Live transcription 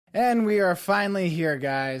And we are finally here,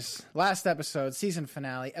 guys. Last episode, season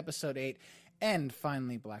finale, episode 8, and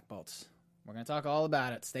finally Black Bolts. We're going to talk all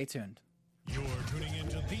about it. Stay tuned. You're tuning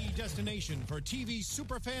into the destination for TV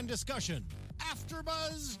superfan discussion,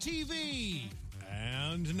 AfterBuzz TV.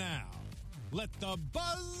 And now, let the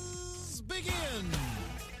buzz begin.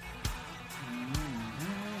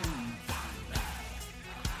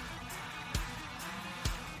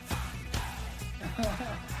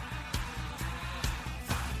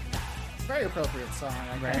 Very appropriate song,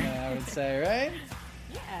 I would say, right?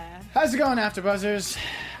 Yeah. How's it going, AfterBuzzers?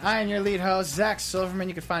 I am your lead host, Zach Silverman.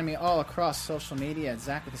 You can find me all across social media at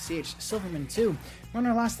Zach with a CH Silverman 2. We're on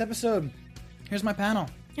our last episode. Here's my panel.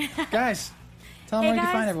 Guys, tell them where you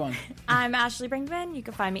can find everyone. I'm Ashley Brinkman. You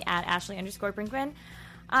can find me at Ashley_Brinkman.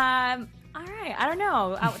 All right. I don't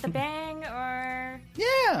know. Out with the bang or...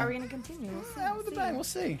 Yeah. Are we going to continue? Out with the bang. We'll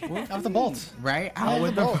see. Out with the bolts. Right? Out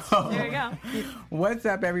with the bolts. There you go. What's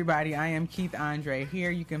up, everybody? I am Keith Andre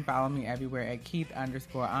here. You can follow me everywhere at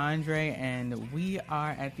Keith_Andre. And we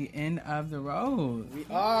are at the end of the road. We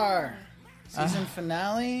are. Season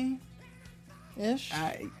finale-ish?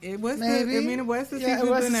 It was Maybe. it was the Yeah, season it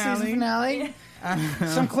was finale. the season finale.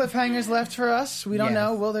 Some cliffhangers left for us. We don't Yes.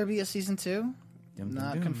 know. Will there be a season 2? Dum, dum,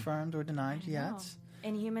 Not dum. confirmed or denied yet.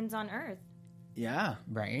 Inhumans on Earth. Yeah.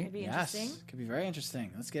 Right? Could be Yes. interesting. Could be very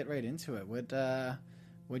interesting. Let's get right into it.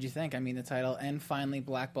 What'd you think? I mean, the title, and finally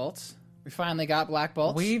Black Bolts. We finally got Black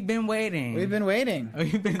Bolts. We've been waiting. We've been waiting.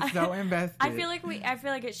 We've been so invested. I feel like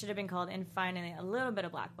it should have been called "And Finally a Little Bit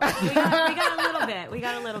of Black Bolt." We got a little bit. We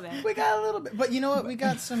got a little bit. We got a little bit, but you know what? We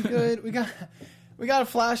got some good. We got a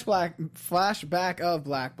flashback of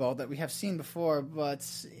Black Bolt that we have seen before, but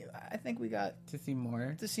I think we got to see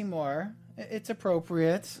more. to see more. It's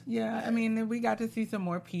appropriate. Yeah, I mean, we got to see some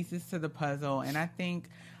more pieces to the puzzle, and I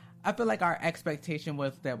feel like our expectation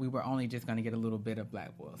was that we were only just going to get a little bit of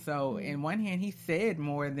Black Bolt. So, in one hand, he said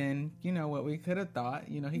more than, what we could have thought.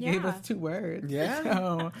 He gave us 2 words. Yeah.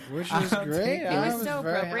 So, Which was I'll great. take it. It I was so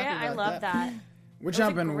very appropriate. happy I about love that. We're was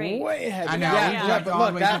jumping great. way ahead. I know. Yeah, We jumped but all look,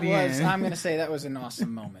 the way to that the was. end. I'm going to say that was an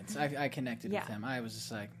awesome moment. I connected Yeah. with him. I was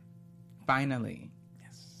just like, Finally.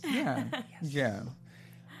 yes. Yeah. Yeah.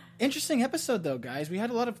 Interesting episode, though, guys. We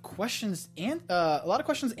had a lot of questions and a lot of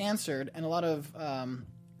questions answered, and a lot of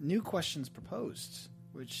new questions proposed,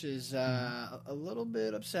 which is a little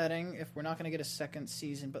bit upsetting if we're not going to get a second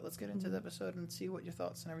season. But let's get into the episode and see what your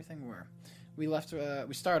thoughts and everything were. We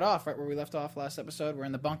start off right where we left off last episode. We're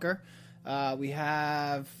in the bunker. We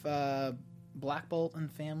have Black Bolt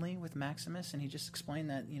and family with Maximus, and he just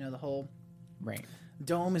explained that the whole Right.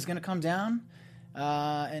 dome is going to come down.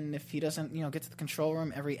 And if he doesn't, get to the control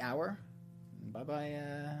room every hour, bye-bye,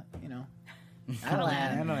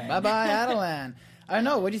 Adelan. Bye-bye, Adelan. I don't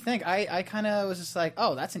know. What do you think? I kind of was just like,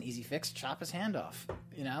 oh, that's an easy fix. Chop his hand off,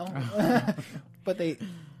 But they...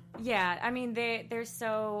 Yeah, I mean they're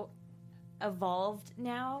so evolved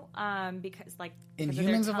now because because of their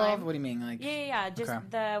Inhumans time. evolved? What do you mean? Like, Yeah. Just Okay.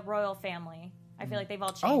 the royal family. I feel like they've all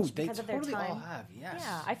changed Oh, they because of their totally time. all have, yes.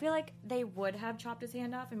 Yeah, I feel like they would have chopped his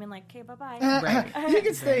hand off and been like, "Okay, bye-bye." Right. You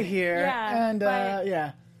can stay here. Yeah, And, but-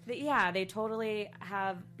 yeah. They totally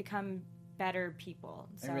have become better people.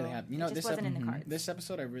 So They really have. it just wasn't in the cards. This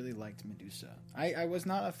episode, I really liked Medusa. I was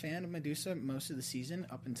not a fan of Medusa most of the season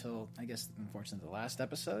up until, I guess, unfortunately, the last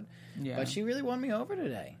episode. Yeah. But she really won me over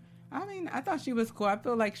today. I mean, I thought she was cool. I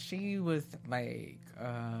feel like she was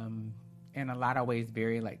in a lot of ways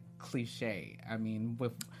very cliche. I mean,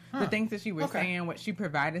 with the things that she was saying, what she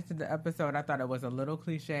provided to the episode, I thought it was a little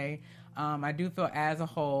cliche. I do feel as a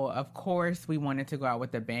whole, of course, we wanted to go out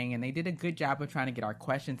with a bang, and they did a good job of trying to get our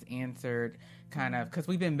questions answered, kind of, because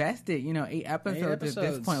we've invested, 8 episodes at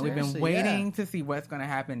this point. We've been seriously, waiting to see what's going to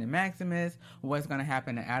happen to Maximus, what's going to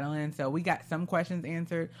happen to Adeline. So we got some questions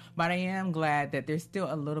answered, but I am glad that there's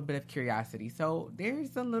still a little bit of curiosity. So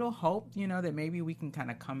there's a little hope, that maybe we can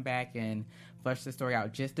kind of come back and flesh the story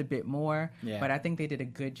out just a bit more. Yeah. But I think they did a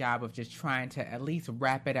good job of just trying to at least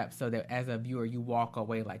wrap it up so that as a viewer, you walk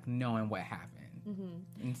away knowing what happened.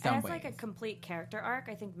 In some And it's ways. like a complete character arc.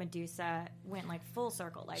 I think Medusa went full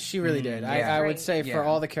circle. She really did. yeah. I would Great. say Yeah. for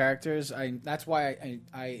all the characters, that's why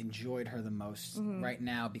I enjoyed her the most right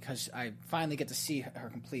now, because I finally get to see her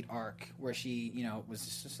complete arc where she, was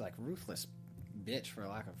just like ruthless bitch, for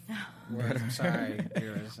lack of words. I'm sorry,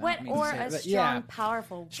 viewers. I What didn't mean to or say a that. strong, Yeah.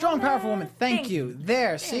 powerful, Strong, powerful woman. Thank you.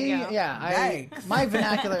 There, see, you go. yeah. Yikes. My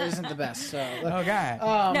vernacular isn't the best. So, Oh,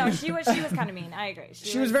 God. No, she was kind of mean. I agree.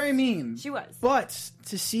 she was very mean. She was. But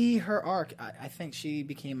to see her arc, I think she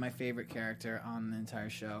became my favorite character on the entire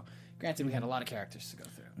show. Granted, we had a lot of characters to go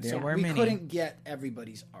through, There so were we many. couldn't get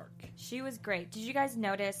everybody's arc. She was great. Did you guys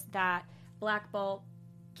notice that Black Bolt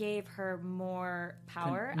gave her more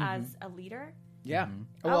power as a leader. Yeah. Mm-hmm.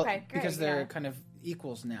 Well, Okay, great, because they're yeah. kind of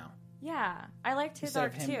equals now. Yeah, I liked his Instead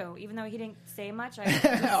of arc him- too, even though he didn't say much. I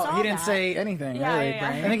Oh, he didn't say anything, Yeah, really.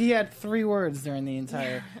 yeah, yeah. I think he had 3 words during the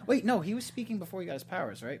entire... Wait, no, he was speaking before he got his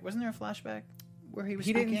powers, right? Wasn't there a flashback where he was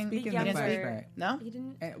He speaking? didn't speak in The the younger- flashback. No? He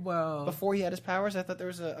didn't. Well, Before he had his powers? I thought there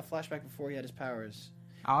was a flashback before he had his powers.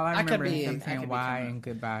 all I I could remember be- is I him could saying be "why" coming- and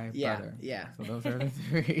 "goodbye, Yeah, brother." yeah. So those are the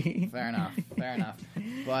 3. Fair enough. Fair enough.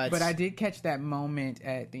 But But I did catch that moment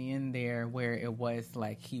at the end there where it was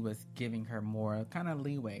like he was giving her more kind of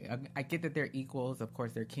leeway. I get that they're equals, of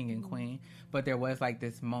course, they're king and queen, but there was like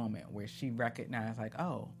this moment where she recognized, like,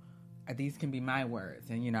 oh, these can be my words,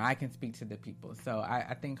 and you know, I can speak to the people. So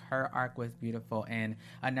I think her arc was beautiful, and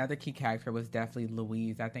another key character was definitely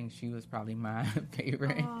Louise. I think she was probably my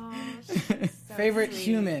favorite. Oh, she's so favorite sweet.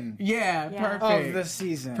 human Yeah, Yeah. perfect. of the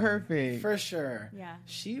season. Perfect. For sure. Yeah.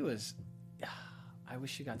 She was... I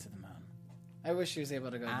wish she got to the moon. I wish she was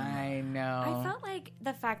able to go to the moon. I know. I felt like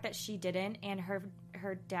the fact that she didn't, and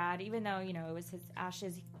her dad, even though it was his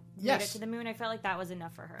ashes, made Yes. it to the moon. I felt like that was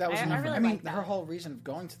enough for her. That was I enough. really I mean, liked that. her whole reason of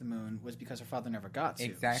going to the moon was because her father never got to.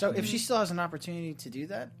 Exactly. So if she still has an opportunity to do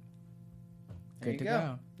that, there Good you to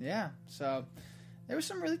go. Yeah. So there were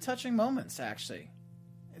some really touching moments actually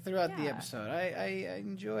throughout the Yeah. episode. I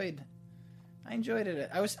enjoyed. I enjoyed it.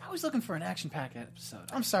 I was looking for an action-packed episode.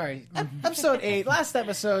 I'm sorry. Episode 8, last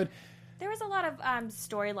episode. There was a lot of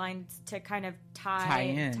storylines to kind of Tie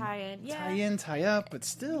in. Yeah. Tie in, tie up, but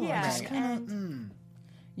still, Yeah, it's kind of.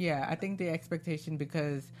 Yeah, I think the expectation,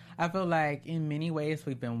 because I feel like in many ways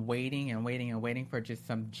we've been waiting and waiting and waiting for just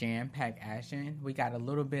some jam-packed action. We got a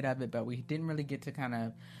little bit of it, but we didn't really get to kind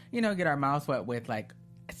of, get our mouths wet with like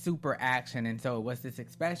super action. And so it was this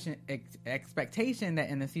expectation that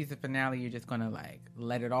in the season finale you're just going to like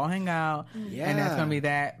let it all hang out. Yeah. And that's going to be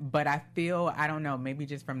that. But I feel, I don't know, maybe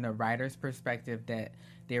just from the writer's perspective that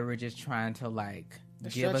they were just trying to like...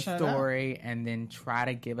 give a stretching it out. story and then try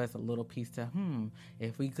to give us a little piece to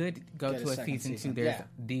if we could go Get a to a second season season. 2, there's Yeah.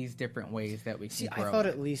 these different ways that we can See, grow. I thought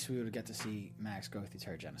at least we would get to see Max go through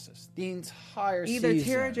Terrigenesis. The entire either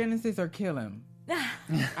season. Terrigenesis or kill him.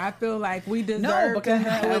 I feel like we deserve No, but then to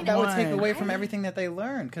that have would take one. away from everything that they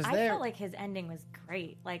learned. Because I they're... felt like his ending was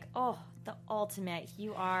great. Like, the ultimate.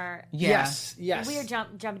 You are. Yeah. Yes, yes. We are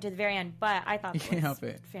jumping to the very end, but I thought You it can't was help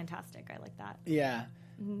it. fantastic. I like that. Yeah.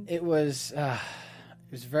 Mm-hmm. It was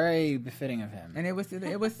very befitting of him. And it was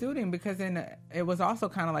suiting because then it was also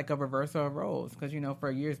kind of like a reversal of roles because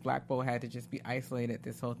for years Black Bolt had to just be isolated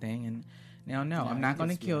this whole thing, and now no, Yeah, I'm he not going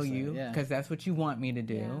to gets to be kill isolated, you yeah. because that's what you want me to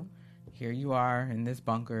do. Yeah. Here you are in this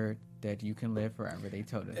bunker that you can live forever. They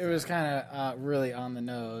told us. It was kind of really on the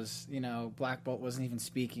nose. Black Bolt wasn't even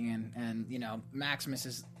speaking, and Maximus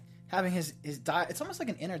is having his it's almost like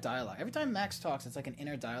an inner dialogue. Every time Max talks, it's like an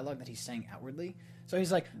inner dialogue that he's saying outwardly. So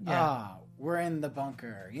he's like, we're in the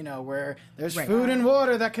bunker, where there's Right. food and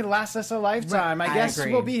water that could last us a lifetime. Right. I I guess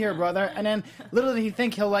agree. we'll be here, brother. And then little did he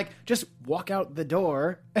think he'll like just walk out the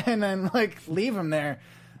door and then like leave him there.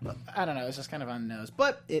 I don't know. It's just kind of on the nose,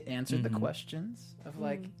 but it answered the questions of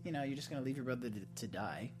like, you're just gonna leave your brother to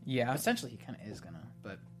die. Yeah. Essentially, he kind of is gonna,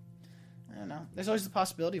 but I don't know. There's always the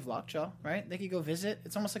possibility of Lockjaw, right? They could go visit.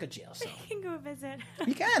 It's almost like a jail cell. You can go visit.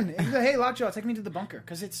 You can. You can go, hey, Lockjaw, take me to the bunker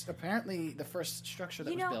because it's apparently the first structure that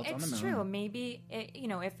was built on the moon. It's true. Maybe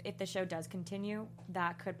if the show does continue,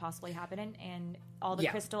 that could possibly happen, and all the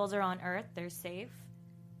Yeah. crystals are on Earth. They're safe.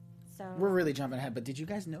 So We're really jumping ahead, but did you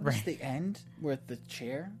guys notice Right. the end with the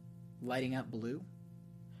chair lighting up blue?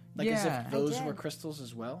 Like as Yeah. if those I were did. crystals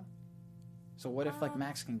as well? So what if like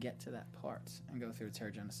Max can get to that part and go through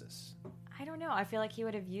Terrigenesis? I don't know. I feel like he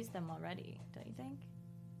would have used them already. Don't you think?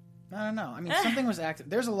 I don't know. I mean, something was active.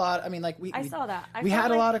 There's a lot. I mean, like I saw that. I we felt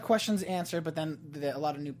had a like- lot of questions answered, but then a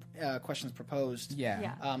lot of new questions proposed. Yeah.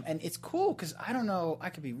 Yeah. And it's cool because I don't know. I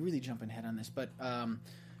could be really jumping ahead on this, but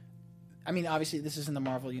I mean, obviously, this is in the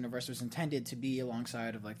Marvel universe. It was intended to be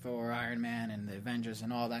alongside of like Thor, Iron Man, and the Avengers,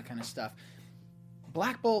 and all that kind of stuff.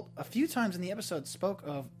 Black Bolt, a few times in the episode, spoke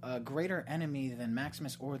of a greater enemy than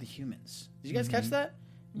Maximus or the humans. Did you guys catch that?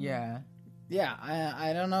 Yeah. Yeah,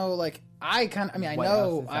 I don't know. Like, I What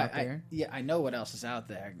know. else is out there? I know what else is out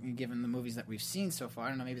there. Given the movies that we've seen so far, I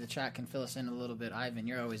don't know. Maybe the chat can fill us in a little bit. Ivan,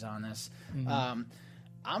 you're always on this. Mm-hmm.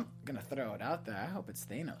 I'm gonna throw it out there. I hope it's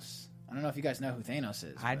Thanos. I don't know if you guys know who Thanos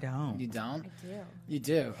is. I but don't. You don't? I do. You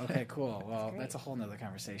do? Okay, cool. Well, great. that's a whole nother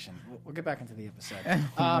conversation. We'll get back into the episode.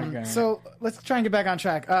 Oh my God. So let's try and get back on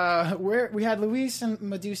track. We had Luis and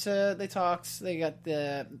Medusa. They talked. They got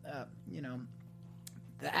the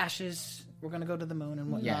ashes. We're going to go to the moon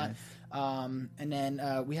and whatnot. Yes. And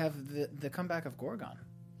then we have the comeback of Gorgon.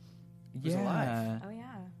 Who's Yeah. alive. Oh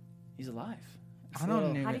yeah. He's alive. It's I a don't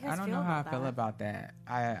little- know. How do you guys I don't feel know how I about feel that? about that.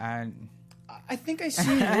 I think I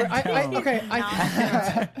see. Where,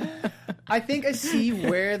 I think I see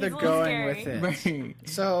where they're He's a little going scary. with it. Right.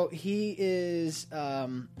 So he is a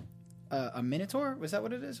minotaur. Was that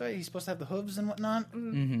what it is? Right? He's supposed to have the hooves and whatnot.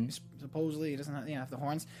 Mm-hmm. Supposedly, he doesn't have the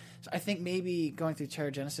horns. So I think maybe going through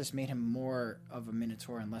Terrigenesis made him more of a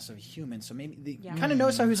minotaur and less of a human. So maybe they kind of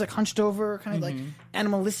notice how he was like hunched over, kind of like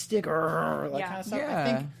animalistic, or like kind of stuff.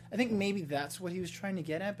 Yeah. I think maybe that's what he was trying to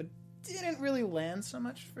get at, but didn't really land so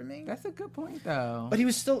much for me. That's a good point, though. But he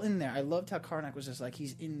was still in there. I loved how Karnak was just like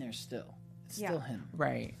he's in there still. It's still him.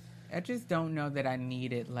 Right. I just don't know that I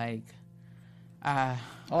needed like All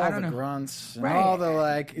I don't the know. grunts, and Right. all the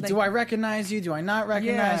like, do I recognize you? Do I not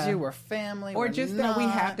recognize Yeah. you? We're family. or we're just that we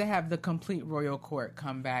not. have to have the complete royal court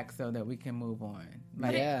come back so that we can move on.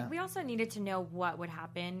 Like, Yeah. We also needed to know what would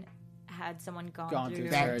happen had someone gone through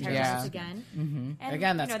Terrigenesis. Terrigenesis Yeah. again. Mm-hmm. And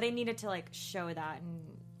Again, that's- they needed to like show that,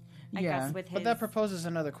 and I Yeah. guess with his. But that proposes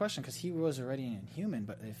another question because he was already an inhuman.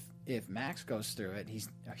 But if Max goes through it, he's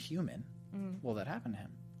a human. Will that happen to him?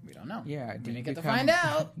 We don't know. Yeah, we did didn't he get to become- find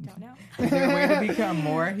out. don't know. Is there a way to become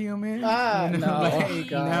more human? Ah, You know, no. like, Oh,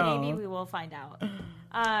 God. Maybe we will find out.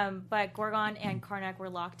 But Gorgon and Karnak were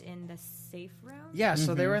locked in the safe room. Yeah,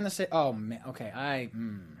 so they were in the same. Oh man. Okay, I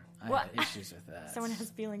What? had issues with that. Someone has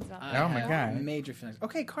feelings about I that. Oh my had God. major feelings.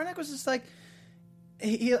 Okay, Karnak was just like,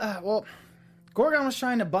 well, Gorgon was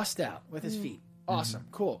trying to bust out with his feet. Awesome,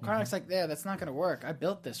 cool. Karnak's like, yeah, that's not going to work. I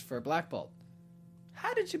built this for Black Bolt.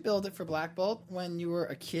 How did you build it for Black Bolt when you were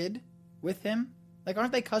a kid with him? Like,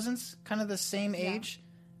 aren't they cousins? Kind of the same age,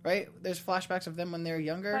 right? There's flashbacks of them when they're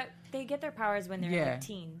younger. But they get their powers when they're Yeah. like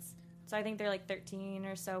teens. So I think they're like 13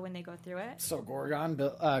 or so when they go through it. So Gorgon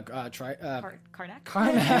built, Karnak.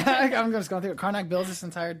 Karnak. I'm just going through it. Karnak builds this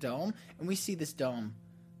entire dome, and we see this dome,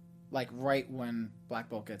 like right when Black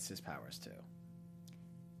Bolt gets his powers too.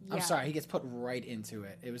 I'm Yeah. sorry, he gets put right into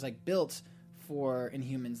it. It was like built for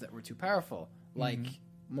Inhumans that were too powerful, like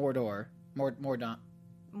Mordor,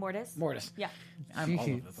 Mortis. Yeah. I'm all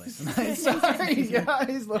over the Jeez. place. Sorry,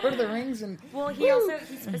 guys. Lord of the Rings and Well, he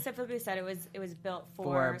specifically said it was built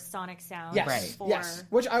for For- sonic sound. yes, Right. For yes,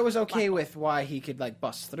 which I was okay Black Bolt. with. Why he could like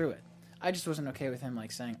bust through it. I just wasn't okay with him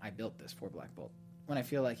like saying I built this for Black Bolt when I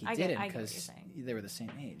feel like he I get didn't what you're because saying. they were the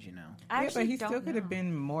same age, you know. I Yeah, actually but he don't still could have know.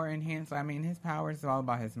 been more enhanced. I mean, his powers is all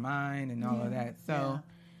about his mind and all of that. So Yeah.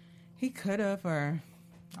 he could have, or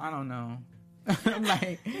I don't know. I'm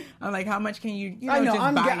like, how much can you know, I know. just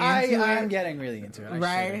I'm, buy into I'm it, getting really into it. I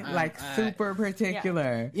right? shouldn't. Like super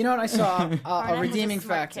particular. You know what I saw? Karnak A was a redeeming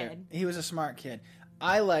smart factor. kid. He was a smart kid.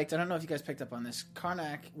 I don't know if you guys picked up on this.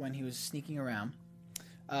 Karnak, when he was sneaking around,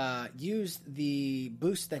 used the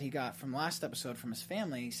boost that he got from last episode from his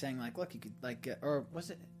family, saying like, "Look, you could like," or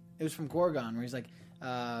was it? It was from Gorgon, where he's like,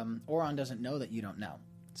 "Oron doesn't know that you don't know."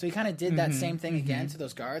 So he kind of did that same thing again to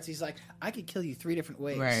those guards. He's like, "I could kill you 3 different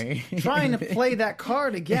ways." Right. Trying to play that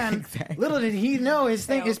card again. Exactly. Little did he know his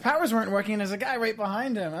Failed. powers weren't working. There's a guy right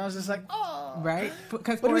behind him. I was just like, "Oh." Right?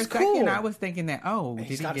 Because But it for a was second, cool. I was thinking that, did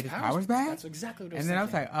he got get his powers back? That's exactly what I was And then I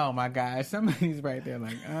was thinking. like, oh my gosh, somebody's right there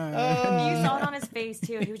like, You saw it on his face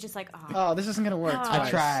too. He was just like, oh. Oh, this isn't gonna work. Oh. Twice. I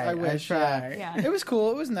tried. I wish. tried. Yeah. It was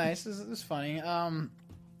cool. It was nice. It was funny.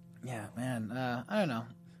 Yeah, man. I don't know.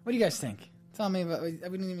 What do you guys think? Tell me about. I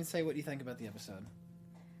wouldn't even say what you think about the episode.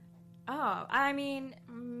 Oh, I mean,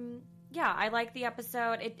 yeah, I like the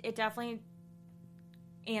episode. It definitely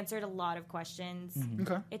answered a lot of questions.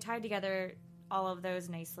 Okay. It tied together all of those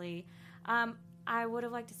nicely. I would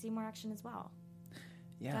have liked to see more action as well.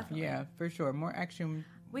 Yeah. Definitely. Yeah, for sure. More action.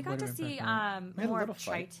 We got to would've been see preferred. We had a more little of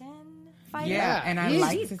fight. Triton fighting. Yeah, and I he's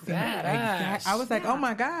like to see badass. I was like, oh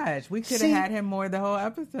my gosh, we could have See? had him more the whole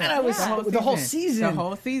episode. And I was- the whole season. The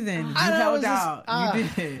whole season. You I held was just- out. You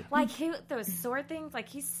did. Like those sword things, like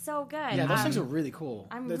he's so good. Yeah, those things are really cool.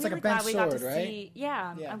 I'm It's really like a glad bent we sword, got to right? see.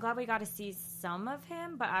 Yeah, Yeah. I'm glad we got to see some of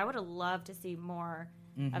him, but I would have loved to see more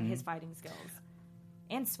of his fighting skills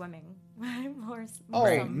and swimming. more. Oh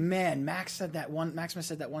some- man, Maximus said that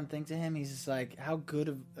one thing to him. He's just like, "How good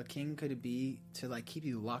of a king could it be to like keep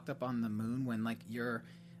you locked up on the moon when like your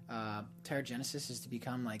Terrigenesis is to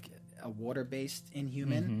become like a water-based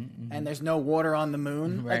inhuman, and there's no water on the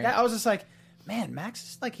moon?" Like Right. that, I was just like, "Man, Max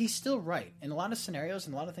is like he's still right in a lot of scenarios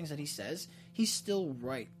and a lot of things that he says. He's still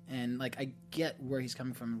right, and like I get where he's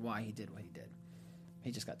coming from and why he did what he did.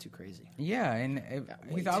 He just got too crazy." Yeah, and way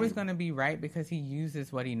he's always too- going to be right because he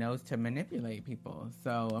uses what he knows to manipulate people.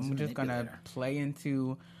 So I'm just going to manipulator. play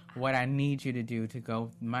into what I need you to do to go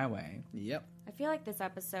my way. Yep. I feel like this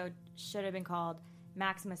episode should have been called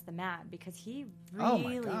Maximus the Mad, because he Oh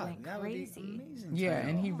really my god, went that crazy. would be amazing. Yeah, title.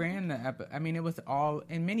 and he ran the I mean, it was all,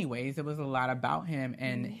 in many ways, it was a lot about him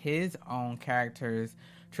and his own character's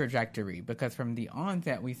trajectory, because from the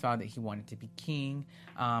onset we saw that he wanted to be king.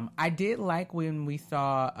 I did like when we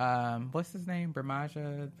saw what's his name,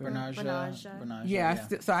 Bernaja. Yeah,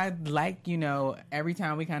 so I like, every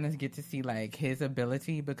time we kind of get to see like his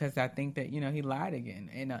ability, because I think that he lied again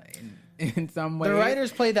in some way. The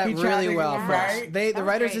writers played that really well for us. right? The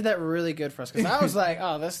writers did that really good for us, because I was like,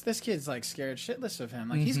 oh, this kid's like scared shitless of him.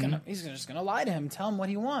 Like he's just gonna lie to him, tell him what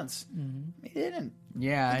he wants. He didn't.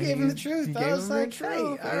 Yeah, he gave him the truth. He I gave was him like, the hey, truth.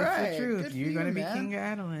 all It's right, the truth. good for You're you, gonna be man. King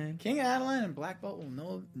Adeline. King Adeline and Black Bolt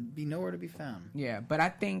will be nowhere to be found. Yeah, but I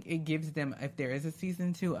think it gives them, if there is a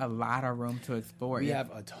season 2, a lot of room to explore. We If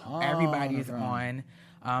have a ton. everybody of is room. on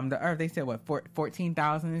the Earth. They said what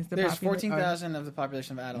 14,000 is the There's population? 14,000 of the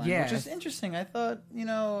population of Adeline, which is Yes. interesting. I thought,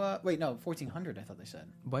 wait, no, 1,400. I thought they said.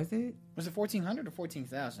 Was it? Was it 1,400 or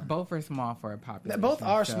 14,000? Both are small for a population. Both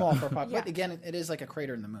are so- small for a pop. Yeah. But again, it is like a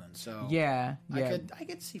crater in the moon, so Yeah, yeah. I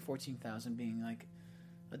could see 14,000 being like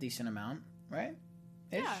a decent amount, right?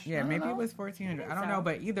 Ish? Yeah. Yeah, I don't maybe know. it was 1,400. I don't so. know,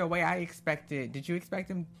 but either way, I expected. Did you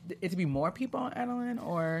expect it to be more people on Adeline,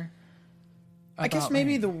 or? I guess about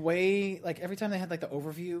maybe man? the way, like every time they had like the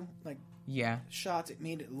overview, like Yeah. shots, it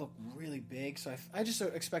made it look really big. So I just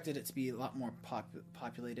expected it to be a lot more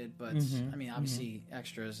populated. But I mean, obviously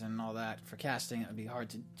extras and all that for casting, it would be hard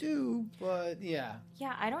to do. But yeah,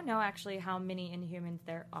 Yeah, I don't know actually how many Inhumans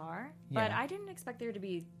there are, but Yeah. I didn't expect there to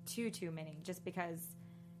be too many, just because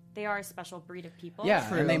they are a special breed of people. yeah,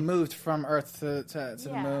 True. and they moved from Earth to the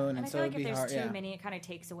Yeah, moon, and I so feel like it'd if be there's hard. too Yeah. many, it kind of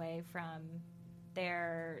takes away from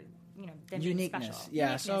their, them being Uniqueness, special.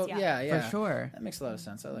 yeah. So yeah, For sure. that makes a lot of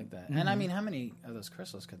sense. I like that. And I mean, how many of those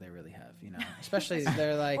crystals could they really have? Especially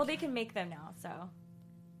they're like. Well, they can make them now, so.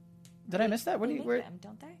 Did I miss that? What They do you? make Where? them,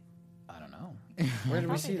 don't they? I don't know. Where did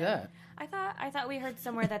we thought they see did. that? I thought we heard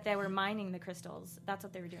somewhere that they were mining the crystals. That's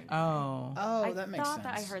what they were doing. Oh, Oh, I that makes thought sense.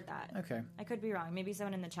 that I heard that. Okay. I could be wrong. Maybe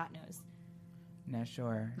someone in the chat knows. not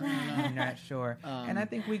sure. I'm not sure. And I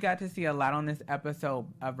think we got to see a lot on this episode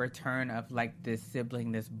of return of like this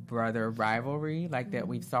sibling, this brother rivalry, like that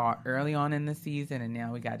we saw early on in the season, and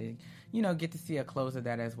now we got to, get to see a close of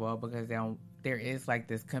that as well, because there is like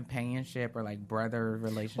this companionship or like brother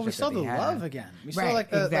relationship. Well, we saw that the they have. love again. We saw Right,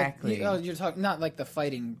 like the exactly. you're talking not like the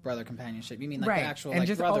fighting brother companionship. You mean like right, the actual and like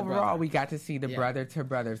just brother. overall, we got to see the Yeah. brother to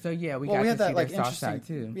brother. So yeah, we Well, got we to had that see like their soft interesting.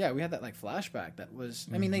 side too. Yeah, we had that like flashback that was.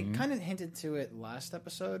 I mean, they kind of hinted to it last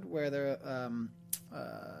episode where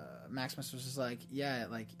Maximus was just like, yeah,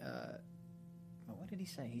 like. What did he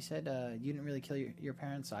say? He said, "You didn't really kill your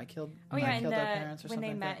parents. I killed. Oh yeah, I killed our and parents or when something they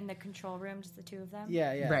like met that." in the control room, just the two of them.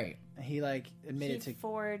 Yeah, yeah. Right. He like admitted He to.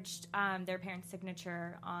 forged their parents'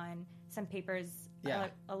 signature on some papers, Yeah.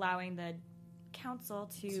 allowing the council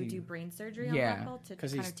to do brain surgery on Yeah. Black Bolt to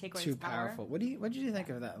Because kind he's of take away too his power. powerful. What did you think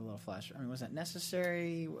of that little flash? I mean, was that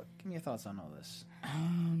necessary? Give me your thoughts on all this.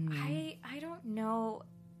 I don't know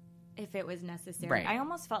if it was necessary. Right. I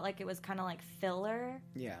almost felt like it was kind of like filler.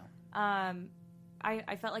 Yeah.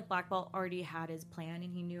 I felt like Black Bolt already had his plan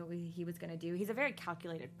and he knew what he was going to do. He's a very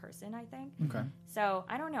calculated person, I think. Okay. So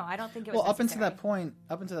I don't know. I don't think it was Well, up until necessary.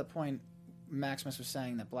 that point, Maximus was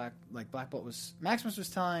saying that Black Bolt was. Maximus was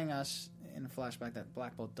telling us in a flashback that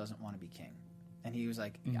Black Bolt doesn't want to be king, and he was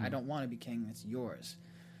like, "I don't want to be king. It's yours."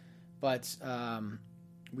 But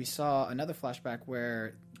we saw another flashback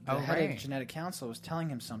where the head of the genetic council was telling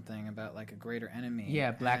him something about like a greater enemy.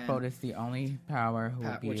 Yeah, Black and- Bolt is the only power who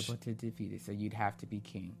will be which- able to defeat it. So you'd have to be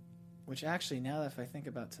king. Which actually, now that if I think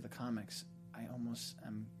about to the comics, I almost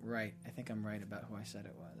am right. I think I'm right about who I said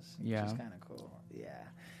it was. Yeah. Which is kind of cool. Yeah.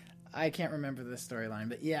 I can't remember the storyline,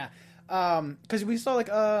 but yeah. Because we saw like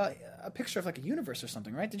a picture of like a universe or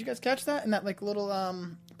something, right? Did you guys catch that? And that like little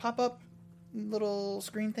pop-up little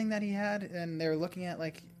screen thing that he had, and they were looking at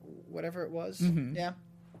like whatever it was. Yeah.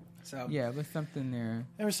 So Yeah, it was something there.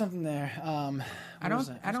 there was something there. I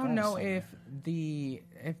don't know if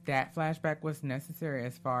that flashback was necessary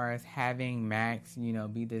as far as having Max,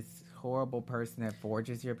 be this horrible person that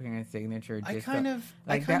forges your parents' signature. I just kind so- of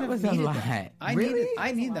like I kind that of was a needed lot. that. I Really?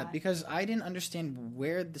 need a that lot. because I didn't understand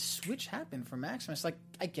where the switch happened for Maximus. Like,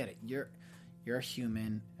 I get it. You're a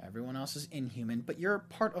human. Everyone else is inhuman, but you're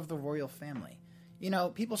part of the royal family.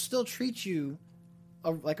 People still treat you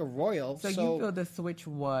like a royal. So you feel the switch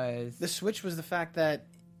was the switch was the fact that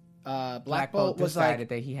Black Bolt was decided like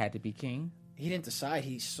that he had to be king. he didn't decide.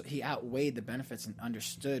 He outweighed the benefits and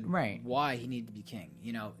understood Right. why he needed to be king.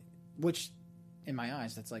 Which in my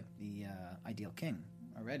eyes, that's like the ideal king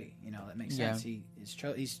already. That makes Yeah. sense.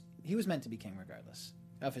 He was meant to be king regardless.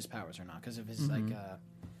 of his powers or not because of his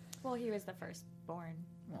Well, he was the firstborn.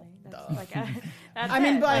 Well, Right? duh. That's like that's I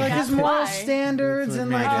mean, it. by like his that's moral why. standards That's what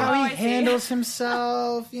and like made how it. he Oh, I see. handles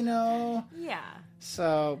himself, you know. Yeah.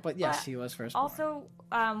 So, but yes, But he was first. Also,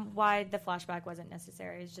 why the flashback wasn't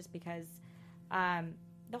necessary is just because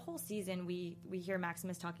the whole season we hear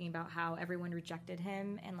Maximus talking about how everyone rejected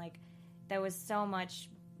him, and like there was so much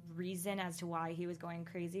reason as to why he was going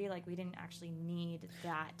crazy. Like we didn't actually need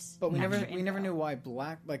that. But we never extra info. knew why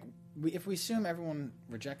if we assume everyone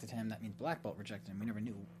rejected him, that means Black Bolt rejected him. We never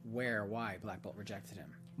knew why Black Bolt rejected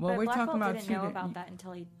him. Well, But we're Black talking Bolt about didn't two know di- about that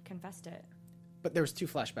until he confessed it. But there was 2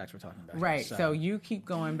 flashbacks we're talking about. Right, here, so you keep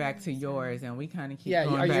going back to yours, and we kind of keep yeah,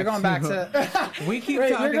 going you're going back to. we keep Right,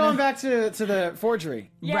 talking. you're going back to the forgery.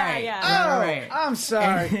 Yeah, right, yeah. Oh, right. I'm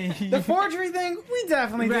sorry. The forgery thing, we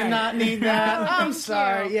definitely did Right. not need that. I'm Thank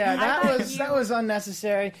sorry. you. Yeah, I that thought was you- that was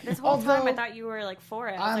unnecessary. This whole time I Although- thought you were like for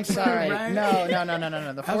it. I was I'm like, sorry. Right. No.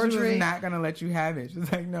 The I was forgery. not going to let you have it.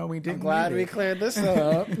 She's like, no, we didn't. I'm glad need we it. cleared this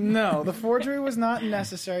up. No, the forgery was not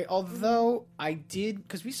necessary. Although I did,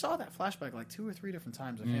 because we saw that flashback like 2 or 3 different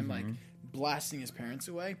times of him like blasting his parents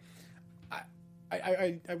away.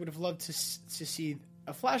 I would have loved to see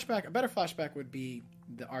a flashback. A better flashback would be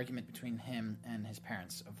the argument between him and his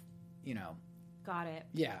parents of, you know. got it.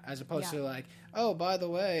 Yeah, as opposed Yeah. to like, oh, by the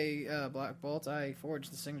way, Black Bolt, I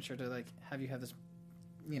forged the signature to like have you have this,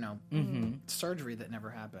 you know, surgery that never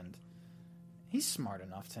happened. He's smart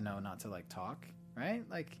enough to know not to like talk, right?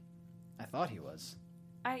 Like, I thought he was.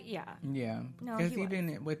 Yeah. Yeah, No, because he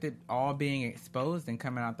even with it all being exposed and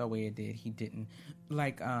coming out the way it did, he didn't.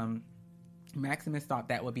 Like, Maximus thought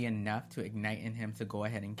that would be enough to ignite in him to go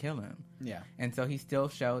ahead and kill him. Yeah. And so he still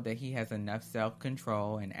showed that he has enough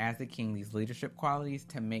self-control and, as a king, these leadership qualities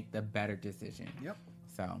to make the better decision. Yep.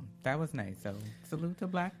 So that was nice. So salute to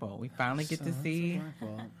Black Bolt. We finally get to So, see that's a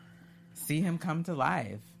Black Bolt. him come to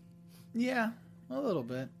life. Yeah, a little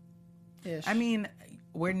bit. Ish. I mean,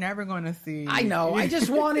 we're never going to see. I know. I just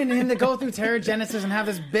wanted him to go through Terrigenesis and have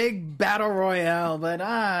this big battle royale, but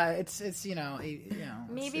it's you know,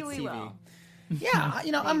 Maybe it's we TV. will. Yeah,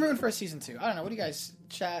 you know, I'm rooting for a season 2. I don't know. What do you guys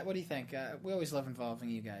chat? What do you think? We always love involving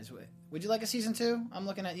you guys. Would you like a season 2? I'm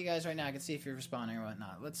looking at you guys right now. I can see if you're responding or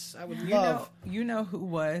whatnot. I would love. You know who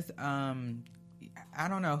was? I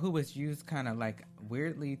don't know who was used kind of like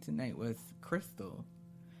weirdly tonight was Crystal.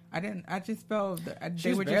 I just felt that She they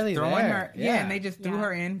was were just barely throwing there. her. Yeah, Yeah. and they just threw Yeah.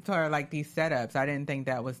 her in for like these setups. I didn't think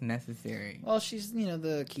that was necessary. Well, she's, you know,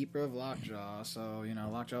 the keeper of Lockjaw, so, you know,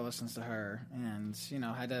 Lockjaw listens to her, and, you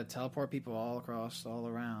know, had to teleport people all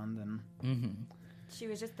around, and She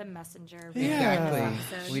was just the messenger. Yeah.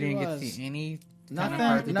 Exactly. She We didn't get to was. see any kind of nothing,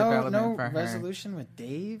 further no development for her. resolution with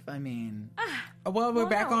Dave. I mean, Well, we're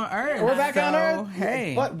back on Earth. we're back on so, Earth.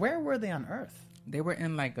 Hey, But where were they on Earth? they were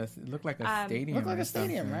in like it looked like a stadium. Looked like or a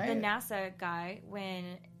stadium, something. right? The NASA guy, when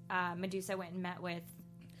Medusa went and met with.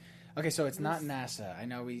 Okay, so it's not NASA. I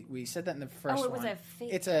know we said that in the first one. Oh, it was a fake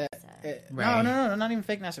It's a NASA. Right. no, not even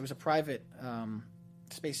fake NASA. It was a private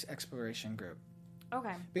space exploration group.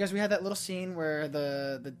 Okay. Because we had that little scene where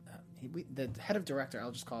the head of director,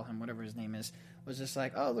 I'll just call him whatever his name is, was just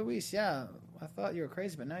like, "Oh, Luis, yeah, I thought you were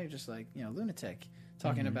crazy, but now you're just like, you know, lunatic,"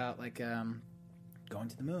 talking about like going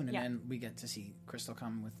to the moon, and Yeah. then we get to see Crystal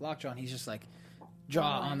come with Lockjaw, and he's just like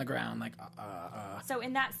jaw on the ground, like So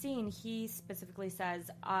in that scene, he specifically says,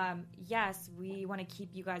 yes, we want to keep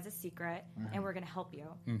you guys a secret, and we're going to help you.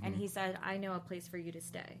 And he said, I know a place for you to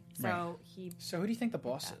stay. So Right. he... So who do you think the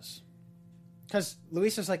boss is? Because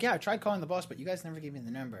Luis was like, yeah, I tried calling the boss, but you guys never gave me the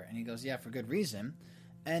number. And he goes, yeah, for good reason.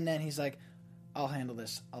 And then he's like, I'll handle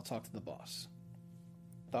this. I'll talk to the boss.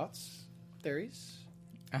 Thoughts? Theories?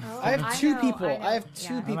 I have two people. I have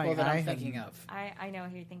two Yeah. people Like, that I I'm have- thinking of. I know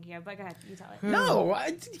who you're thinking of, but go ahead, you tell it. No,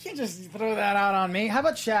 you can't just throw that out on me. How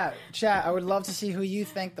about chat? Chat, I would love to see who you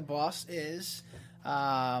think the boss is.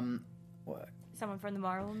 What? Someone from the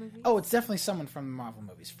Marvel movie? Oh, it's definitely someone from the Marvel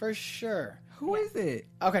movies, for sure. Who is it?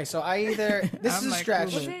 Okay, so I either... This I'm is a like, stretch.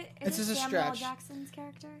 who Was This is a Samuel stretch. Jackson's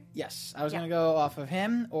character? Yes, I was Yeah. going to go off of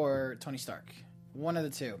him or Tony Stark. One of the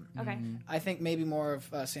two. Okay. I think maybe more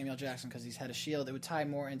of Samuel Jackson because he's head of S.H.I.E.L.D. It would tie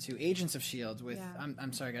more into Agents of S.H.I.E.L.D. with... Yeah.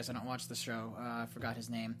 I'm sorry, guys, I don't watch the show. I forgot his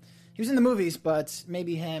name. He was in the movies, but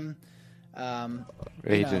maybe him...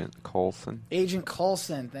 Agent Coulson. Agent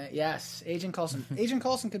Coulson. Yes, Agent Coulson. Agent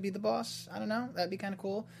Coulson could be the boss. I don't know. That'd be kind of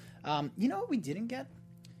cool. You know what we didn't get?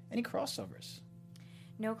 Any crossovers.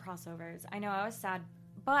 No crossovers. I know, I was sad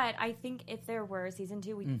But I think if there were a season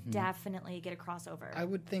 2, we'd definitely get a crossover. I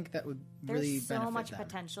would think that would There's really so benefit much them.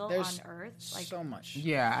 potential There's on Earth. Like, so much.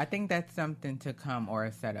 Yeah, I think that's something to come or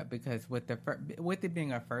a setup because with it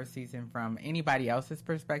being a first season from anybody else's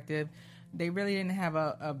perspective, they really didn't have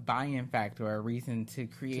a buy-in factor or a reason to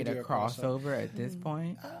create do a a crossover at this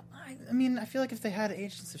point. I mean, I feel like if they had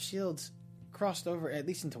Agents of S.H.I.E.L.D. crossed over at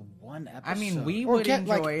least into one episode. I mean, we or would get,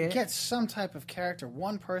 enjoy it. Get some type of character,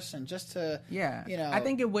 one person, just to I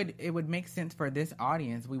think it would make sense for this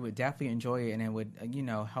audience. We would definitely enjoy it, and it would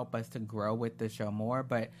help us to grow with the show more.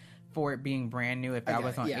 But for it being brand new, if I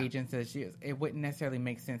was on Agents of S.H.I.E.L.D., it wouldn't necessarily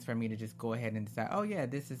make sense for me to just go ahead and decide, oh yeah,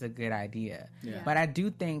 this is a good idea. Yeah. But I do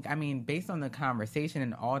think, I mean, based on the conversation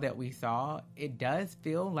and all that we saw, it does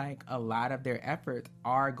feel like a lot of their efforts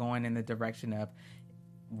are going in the direction of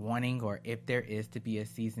wanting, or if there is to be a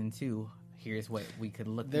season 2, here's what we could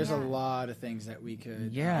look at. There's a lot of things that we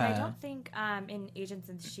could... Yeah. I don't think in Agents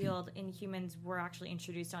of S.H.I.E.L.D. Inhumans were actually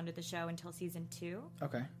introduced onto the show until season 2.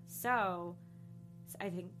 Okay. So I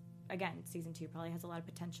think, again, season 2 probably has a lot of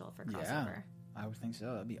potential for crossover. I would think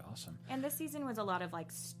so. That'd be awesome. And this season was a lot of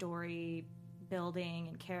like story building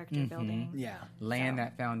and character building. Yeah. Laying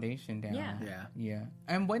that foundation down. Yeah.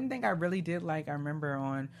 And one thing I really did like, I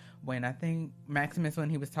remember when I think Maximus, when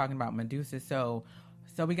he was talking about Medusa, so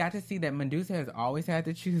we got to see that Medusa has always had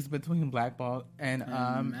to choose between Black Bolt and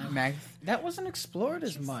Max. That wasn't explored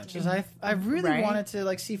as much as I really wanted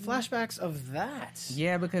to see flashbacks of that.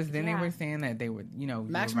 Yeah, because then they were saying that they were,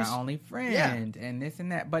 Maximus, you were my only friend and this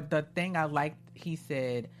and that. But the thing I liked, he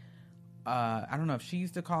said, I don't know if she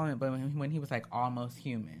used to call him, but when he was like almost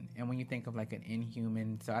human, and when you think of like an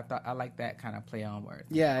inhuman, so I like that kind of play on words.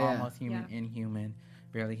 Almost human, inhuman,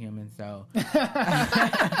 barely human. So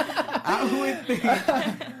I would think,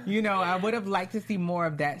 I would have liked to see more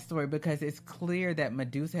of that story because it's clear that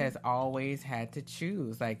Medusa has always had to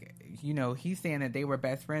choose. Like, he's saying that they were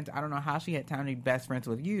best friends. I don't know how she had time to be best friends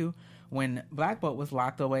with you when Black Bolt was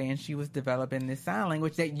locked away and she was developing this sign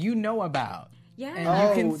language that you know about. Yeah. And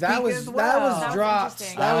that was dropped. That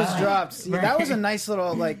was dropped. See, Right. that was a nice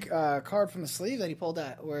little card from the sleeve that he pulled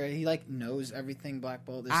out, where he knows everything Black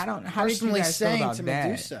Bolt is. How did you personally guys feel saying about to that?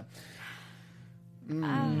 Medusa.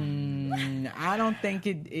 I don't think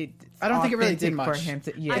it. I don't think it really did authentic much for him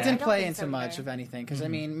to. Yeah, It didn't don't play think into so much either. of anything because I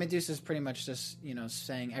mean, Medusa's pretty much just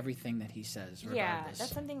saying everything that he says. Regardless. Yeah,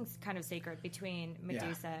 that's something kind of sacred between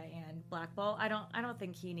Medusa and Black Bolt. I don't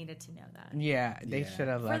think he needed to know that. Yeah, they should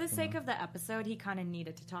have. For the sake of the episode, he kind of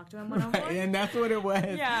needed to talk to him one-on-one. and that's what it was.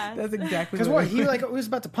 Yeah. That's exactly Because what he was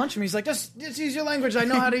about to punch him. He's like, just use your language. I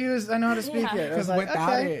know how to speak Yeah. it. I was Because like,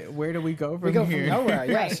 without okay. it, where do we go from We go here? from nowhere.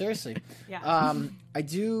 Yeah, Right. seriously. Yeah. I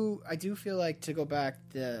do feel like, to go back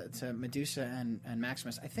to Medusa and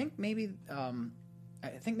Maximus, I think maybe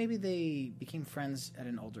they became friends at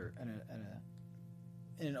an older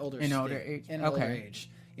age.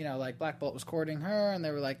 Like Black Bolt was courting her, and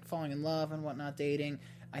they were like falling in love and whatnot, dating.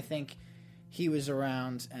 I think he was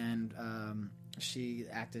around, and she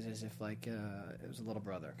acted as if it was a little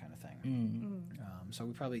brother kind of thing. So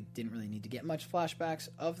we probably didn't really need to get much flashbacks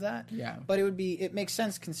of that. Yeah. But it makes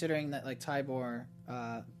sense considering that Tybor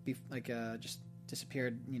just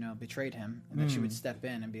disappeared, betrayed him, and then she would step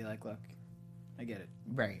in and be like, "Look, I get it.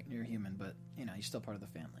 Right. You're human, but you're still part of the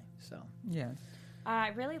family." So Yeah. I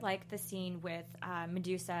really liked the scene with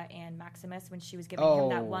Medusa and Maximus when she was giving him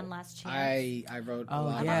that one last chance. I wrote a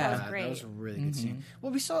lot yeah. about That was great. That was a really good scene.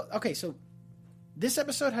 Well, we saw. Okay, so this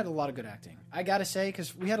episode had a lot of good acting. I gotta say,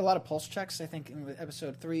 because we had a lot of pulse checks. I think in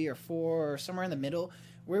episode 3 or 4 or somewhere in the middle,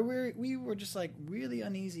 where we were just really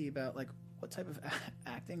uneasy about what type of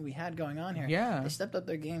acting we had going on here. Yeah. They stepped up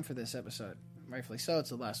their game for this episode. Rightfully so. It's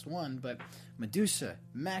the last one, but Medusa,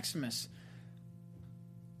 Maximus.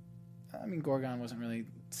 I mean, Gorgon wasn't really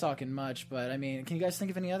talking much, but I mean, can you guys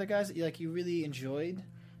think of any other guys that you really enjoyed?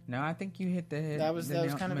 No, I think you hit the hit. That was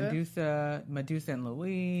kind of Medusa and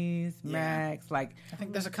Louise, Yeah. Max. I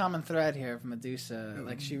think there's a common thread here of Medusa.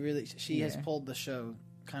 She has pulled the show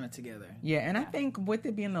kind of together. Yeah, and I think with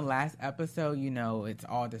it being the last episode, it's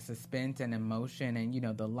all the suspense and emotion,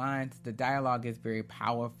 and the lines, the dialogue is very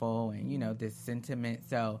powerful, and this sentiment.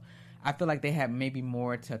 So I feel like they had maybe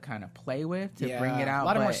more to kind of play with to bring it out. A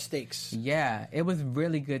lot more stakes. Yeah, it was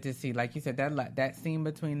really good to see. Like you said, that scene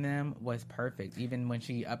between them was perfect. Even when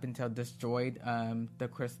she up until destroyed the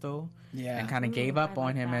crystal, and kind of gave up I on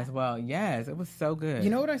like him that. as well. Yes, it was so good. You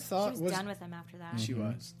know what I thought She was done with him after that. She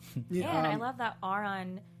was. And I love that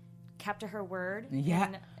Aron kept to her word. Yeah.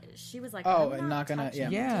 And she was like, Oh, I'm and not gonna-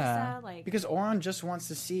 touching yeah. Medusa. Because Oron just wants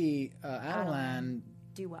to see Adelan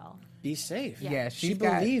do well. Be safe. Yeah, she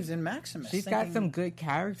believes in Maximus. She's got some good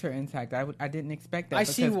character intact. I didn't expect that I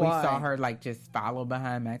because see why. we saw her like just follow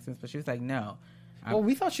behind Maximus, but she was like, no. Well,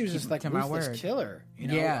 we thought she was just like to my ruthless word. killer, you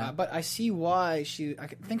know. Yeah. But I see why I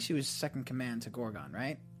think she was second command to Gorgon,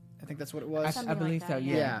 right? I think that's what it was. I believe like so. that,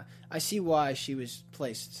 Yeah. I see why she was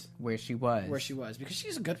placed where she was. because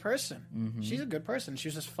she's a good person. Mm-hmm. She's a good person. She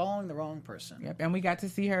was just following the wrong person. Yep, and we got to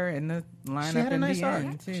see her in the She lineup had a in nice the arc.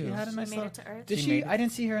 end too. She had a She nice made little- it to Earth. Did She she? made it. I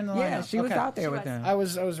didn't see her in the lineup. Yeah, she was Okay. out there She with was. them.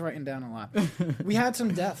 I was writing down a lot. We had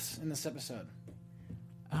some deaths in this episode,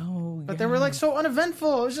 Oh, but they were like so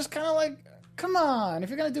uneventful. It was just kind of like, come on, if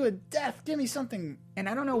you're gonna do a death, give me something. and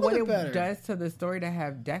I don't know a what little it bit better. does to the story to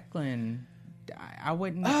have Declan. I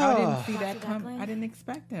didn't see that Dr. come. Declan? I didn't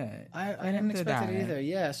expect that. I For him didn't to expect it die. either.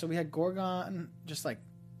 Yeah, so we had Gorgon just like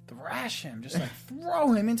thrash him, just like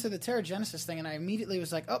throw him into the Terrigenesis thing, and I immediately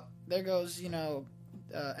was like, oh, there goes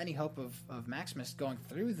any hope of Maximus going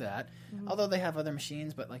through that. Although they have other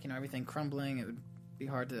machines, but like everything crumbling, it would be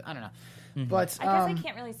hard to. I don't know, but I guess I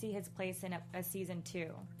can't really see his place in a season 2.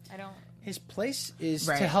 I don't. his place is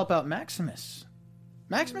Right. to help out Maximus.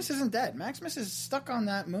 Maximus isn't dead. Maximus is stuck on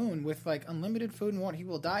that moon with like unlimited food and water. He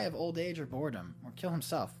will die of old age or boredom or kill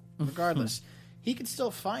himself. Regardless, he could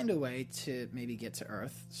still find a way to maybe get to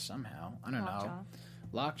Earth somehow. I don't know.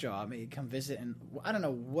 Lockjaw, maybe come visit, and I don't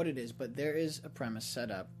know what it is, but there is a premise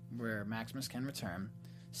set up where Maximus can return,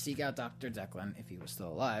 seek out Dr. Declan if he was still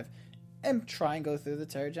alive, and try and go through the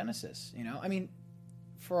Terrigenesis. I mean,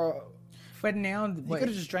 But now, he could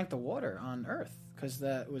have just drank the water on Earth because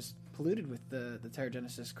that was polluted with the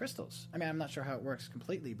Terrigenesis crystals. I mean, I'm not sure how it works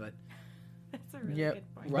completely, but That's a really Yep.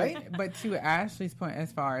 good point. right? but to Ashley's point,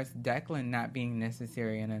 as far as Declan not being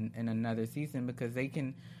necessary in another season, because they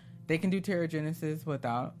can do Terrigenesis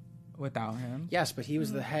without him. Yes, but he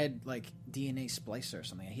was the head like DNA splicer or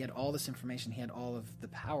something. He had all this information. He had all of the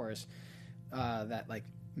powers that like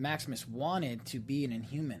Maximus wanted to be an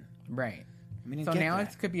Inhuman. Right. We didn't So get now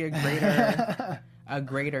that. it could be a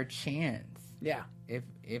greater chance. Yeah.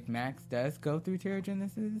 If Max does go through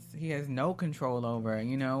Terrigenesis, he has no control over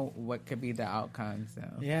what could be the outcome. So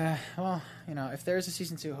Yeah, well, if there is a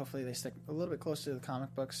season 2, hopefully they stick a little bit closer to the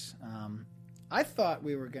comic books. I thought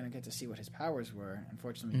we were going to get to see what his powers were.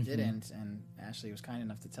 Unfortunately, we didn't, and Ashley was kind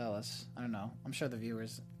enough to tell us. I don't know. I'm sure the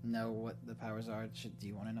viewers know what the powers are. Do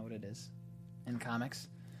you want to know what it is in comics?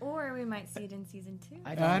 Or we might see it in season 2.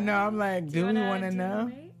 I I don't know. I'm like, do we want to know?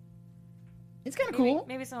 Wait? It's kind of Maybe, cool.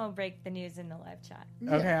 maybe someone will break the news in the live chat.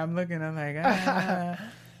 Okay, I'm looking. I'm like,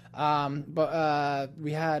 But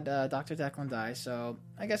we had Dr. Declan die, so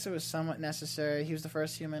I guess it was somewhat necessary. He was the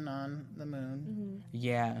first human on the moon.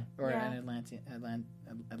 yeah. Or Yeah. an Atlantic.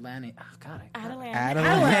 Oh, God. Adeline.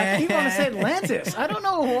 I keep wanting to say Atlantis. I don't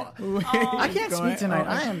know. I can't speak tonight.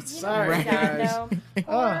 I am sorry, guys.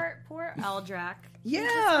 Poor Eldrak.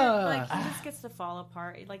 Yeah. He just gets to fall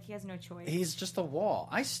apart. Like, he has no choice. He's just a wall.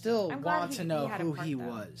 I still I'm glad want he- to know he had a who part, he though.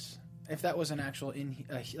 was. If that was an actual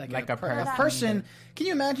Like a a person. person. Can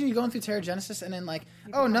you imagine you going through Terrigenesis and then like, oh,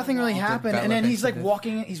 become nothing a really wall. happened, and then Develop he's like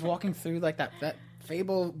into he's walking through like that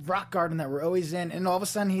Fable rock garden that we're always in, and all of a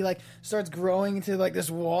sudden he like starts growing into like this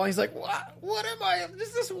wall. He's like, what am I?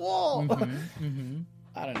 Just this wall.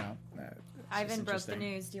 I don't know. It's Ivan broke the interesting.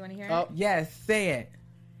 news. Do you want to hear Oh, it? Yes, say it.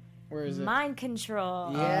 where is it? Mind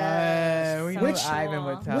control. Yes. We So knew Which- Ivan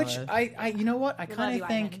would tell Which us. I you know what I We kind love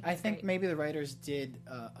of you, think Ivan. I think Great. maybe the writers did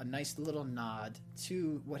a nice little nod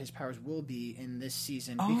to what his powers will be in this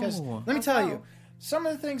season because Oh. let me tell you, some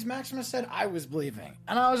of the things Maximus said I was believing,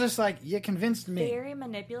 and I was just like, you convinced me. Very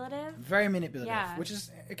manipulative. Very manipulative, Yeah. which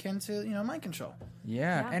is akin to mind control.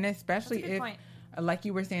 Yeah, Yeah. and That's especially a good if, point. like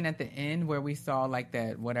you were saying at the end, where we saw like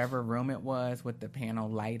that whatever room it was with the panel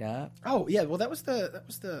light up. Oh yeah, well that was the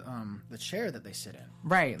chair that they sit in.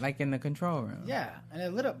 Right, like in the control room. Yeah, and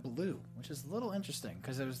it lit up blue, which is a little interesting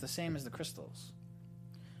because it was the same as the crystals.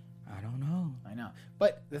 I don't know, I know,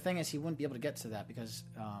 but the thing is, he wouldn't be able to get to that because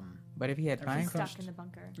but if he had Everything time, Stuck crushed. in the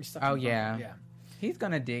bunker. he's stuck. Oh, in the bunker. yeah. he's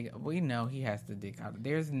gonna dig. We know he has to dig out.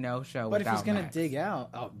 There's no show But if without he's gonna Max. dig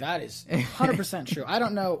out, that is 100% true. I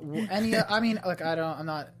don't know any. I mean, like I'm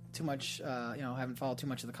not too much. Haven't followed too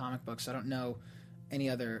much of the comic books. So I don't know any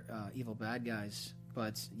other evil bad guys.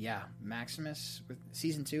 But yeah, Maximus with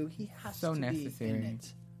season 2, he has So to be necessary. in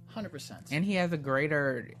it. 100%. and he has a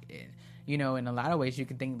greater. you know, in a lot of ways you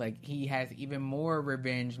can think like he has even more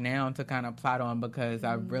revenge now to kind of plot on because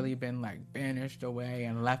I've really been like banished away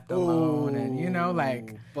and left alone, and you know,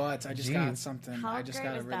 like. But I just got something. How I just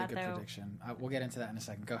got a great really was good that, though? prediction. We'll get into that in a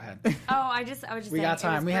second. Go ahead. I was just We saying, got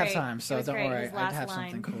time. it was We have great. time, so It was don't great. worry. His I'd last have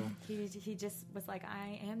line, something cool. He just was like,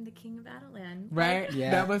 I am the king of Adelan. Right?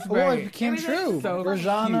 Yeah, That was well, it great. became It was true. so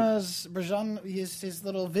Berjana, his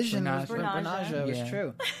little vision was Bernaja. was Yeah.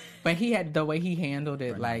 true. But he had the way he handled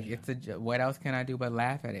it, like it's what else can I do but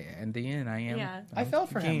laugh at it? In the end, I am. Yeah. I felt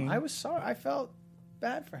for him. king. I was sorry. I felt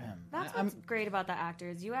bad for him. That's what's great about the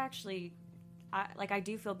actors. You actually, I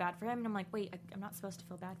do feel bad for him, and I'm like, wait, I'm not supposed to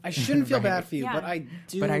feel bad for I you. shouldn't feel Right. bad for you, Yeah. but I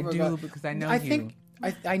do. But I do because I know I you. think.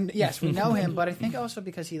 Yes, we know him, but I think also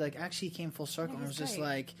because he like actually came full circle and he's was just great.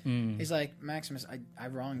 like, Mm. he's like, Maximus, I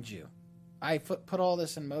wronged you. I put all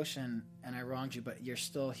this in motion and I wronged you, but you're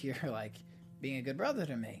still here, like being a good brother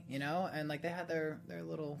to me, you know. And like they had their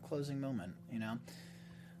little closing moment, you know.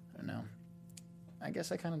 I don't know. I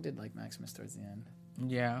guess I kind of did like Maximus towards the end.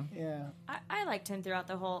 Yeah. Yeah, I liked him throughout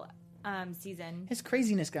the whole season, his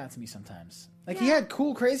craziness got to me sometimes. Like he had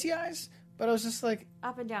cool crazy eyes, but I was just like,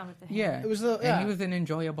 up and down with the Yeah. it was the And yeah. he was an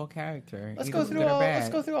enjoyable character. Let's either go through good or all. bad. Let's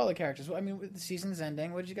go through all the characters. Well, I mean, the season's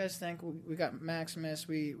ending. What did you guys think? We got Maximus.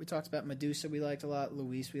 We talked about Medusa. We liked a lot.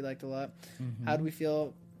 Luis. We liked a lot. Mm-hmm. How do we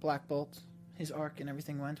feel? Black Bolt, his arc and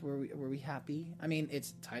everything went. Were we happy? I mean,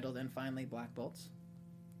 it's titled and finally Black Bolts.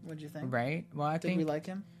 What did you think? Right. Well, I Did think we like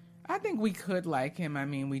him? I think we could like him. I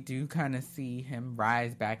mean, we do kind of see him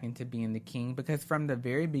rise back into being the king because from the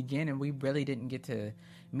very beginning, we really didn't get to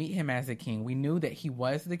meet him as a king. We knew that he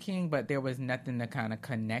was the king, but there was nothing to kind of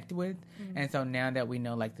connect with. And so now that we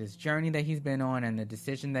know like this journey that he's been on and the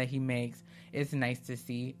decision that he makes, it's nice to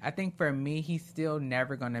see. I think for me, he's still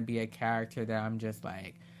never going to be a character that I'm just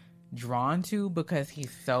like drawn to because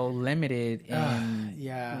he's so limited in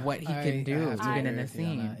Yeah. what he I can do have to even in agree a with you on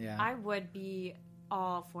scene. that, Yeah. I would be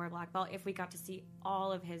all for Black Belt if we got to see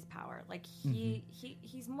all of his power. Like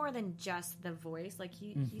he's more than just the voice. Like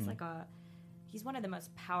he's like he's one of the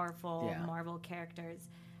most powerful Yeah. Marvel characters.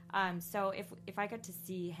 So if I got to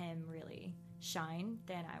see him really shine,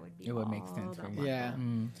 then I would be. It would make all sense for about you. Black Yeah.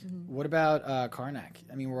 Belt. What about Karnak?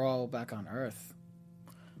 I mean, we're all back on Earth.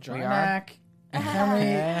 We are? Jarnak. Can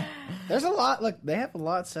we? There's a lot. Look, they have a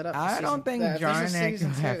lot set up. for I don't season- think there's a Jarnak season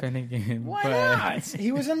will two. happen again. Why but not?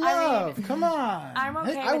 He was in I love. mean, Come on. I'm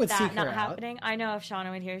okay I would with that seek not her out. happening. I know if Shauna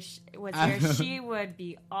was here, she would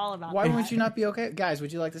be all about Why that. would you not be okay, guys?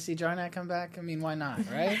 Would you like to see Jarnak come back? I mean, why not?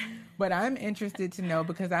 Right? But I'm interested to know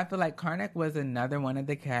because I feel like Karnak was another one of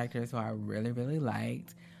the characters who I really, really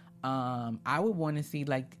liked. I would want to see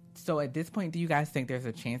like. So at this point, do you guys think there's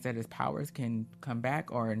a chance that his powers can come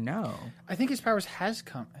back or no? I think his powers have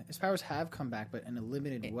come back, but in a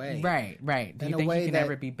limited way. Right. Do In you a think way he can that-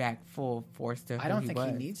 ever be back full force to I who don't he think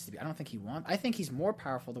was? he needs to be. I don't think he wants. I think he's more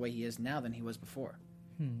powerful the way he is now than he was before.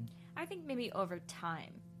 I think maybe over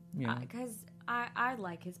time. Yeah. Because I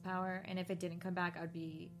like his power, and if it didn't come back, I'd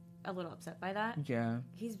be a little upset by that. Yeah.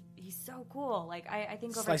 He's so cool. Like I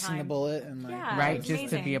think over Slicing time, the bullet and like, Yeah. Right, it's just to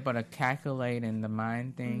amazing. be able to calculate and the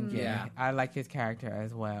mind thing. Mm-hmm. Yeah. I like his character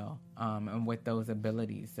as well, and with those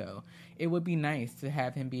abilities. So it would be nice to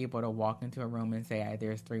have him be able to walk into a room and say,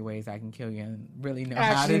 "There's 3 ways I can kill you," and really know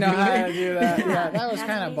actually know how to do how it. to do that. Yeah, that was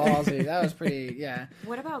That's kind of amazing. ballsy. That was pretty. Yeah.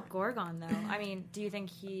 What about Gorgon though? I mean, do you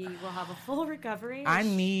think he will have a full recovery? I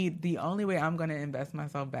need the only way I'm going to invest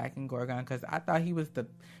myself back in Gorgon because I thought he was the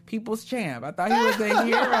people's champ. I thought he was a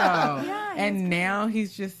hero, Yeah, and now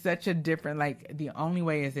he's just such a different. Like the only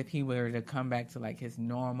way is if he were to come back to like his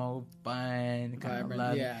normal, fun kind of Vibrant,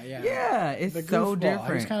 love. yeah. It's The so goofball. different.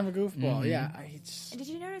 He was kind of a goofball. Yeah. Did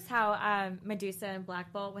you notice how Medusa and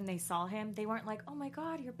Black Bolt, when they saw him, they weren't like, "Oh my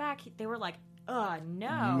God, you're back." They were like, "Oh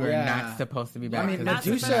no." You are Yeah. not supposed to be back. I mean, to Not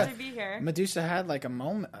this. supposed to be here. Medusa had like a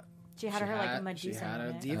moment. She had her like a Medusa She had a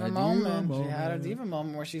moment. diva A diva moment. She moment. had a diva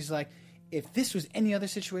moment where she's like, if this was any other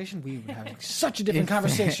situation, we would have such a different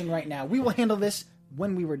conversation right now. We will handle this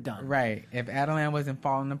when we were done. Right. If Adelan wasn't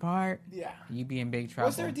falling apart, Yeah. you'd be in big trouble.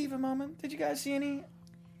 Was there a diva moment? Did you guys see any?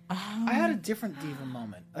 I had a different diva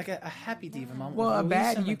moment, like a happy diva moment. Well, with a Luis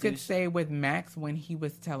bad and you could Medusa. say with Max when he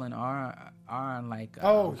was telling Aaron like,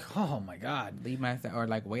 Oh my God. leave my or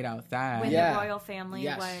like wait outside. When Yeah. the royal family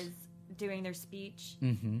Yes. was doing their speech.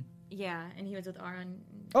 Mm-hmm. Yeah, and he was with Aaron.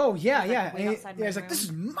 Oh yeah, He's like, yeah. "Wait And outside yeah, my he's like, room." this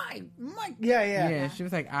is my. Yeah. Yeah, she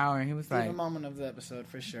was like hour, and he was Diva like, moment of the episode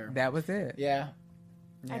for sure. that was it. Yeah.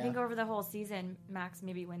 I think over the whole season, Max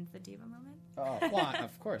maybe wins the diva moment. Oh, well,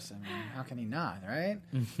 of course. I mean, how can he not, right?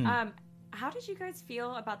 Mm-hmm. how did you guys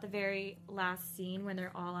feel about the very last scene when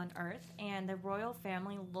they're all on Earth and the royal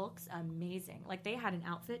family looks amazing? Like, they had an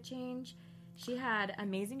outfit change. She had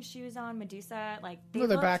amazing shoes on, Medusa. Like, they're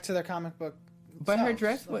back to their comic book. But her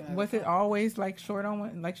dress, was it always like short on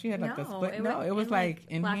one? Like she had like a split? It was like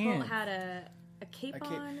enhanced. Black Bolt had a cape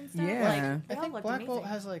on and stuff. Yeah. Like, I think Black Bolt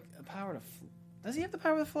has like a power to does he have the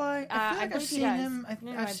power to fly? I feel like I've seen him.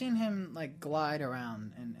 I've seen him like glide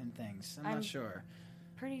around and things. I'm not sure.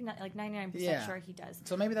 Pretty like 99% sure he does.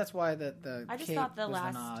 So maybe that's why the I just cape thought the was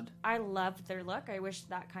last. the nod. I loved their look. I wish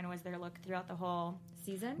that kind of was their look throughout the whole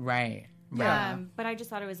season. Right. Yeah. But I just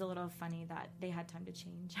thought it was a little funny that they had time to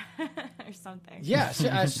change or something. Yeah.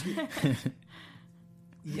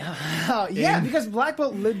 Yeah, because Black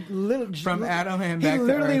Bolt from Adamland back he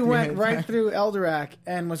literally to Earth, went right through Eldorak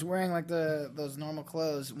and was wearing like those normal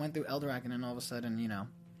clothes. Went through Eldorak and then all of a sudden,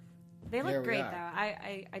 they look great though.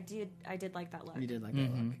 I did like that look. You did like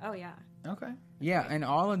that look. Oh yeah. Okay. Yeah, and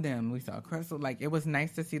all of them we saw. Crystal, like it was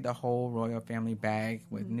nice to see the whole royal family back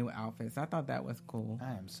with new outfits. I thought that was cool.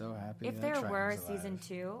 I am so happy. If there were a season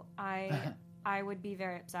 2, I would be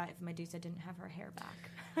very upset if Medusa didn't have her hair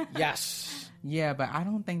back. Yes. Yeah, but I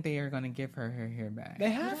don't think they are going to give her hair back.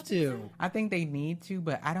 They have to. I think they need to,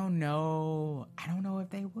 but I don't know. I don't know if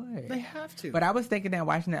they would. They have to. But I was thinking that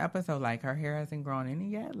watching the episode, like her hair hasn't grown any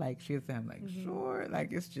yet. Like she's like short.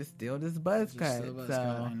 Like it's just still this buzz cut.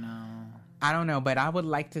 So I know. I don't know, but I would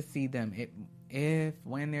like to see them. If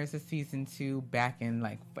when there's a season 2 back in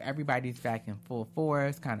like everybody's back in full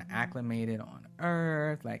force, kind of acclimated on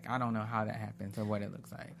Earth. Like I don't know how that happens or what it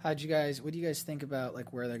looks like. What do you guys think about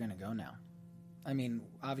like where they're going to go now? I mean,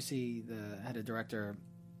 obviously the head of director,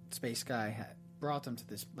 Space Guy, brought them to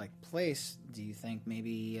this like place. Do you think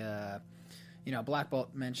maybe Black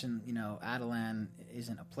Bolt mentioned Adelan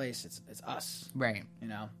isn't a place, it's us, right?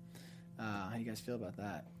 How do you guys feel about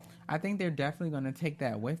that? I think they're definitely going to take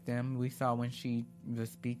that with them. We saw when she was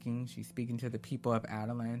speaking, she's speaking to the people of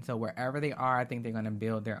Adelan. So wherever they are, I think they're going to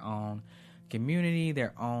build their own community,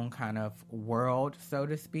 their own kind of world, so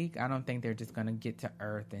to speak. I don't think they're just going to get to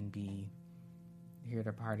Earth and be here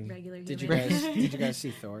to party. Regular did you guys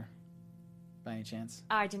see Thor by any chance?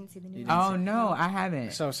 I didn't see the new one. Oh, no, I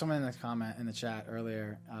haven't. So someone in the chat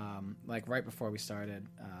earlier, like right before we started,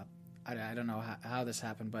 I don't know how this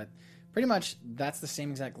happened, but pretty much that's the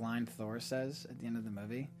same exact line Thor says at the end of the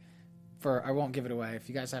movie. I won't give it away if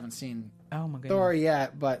you guys haven't seen Thor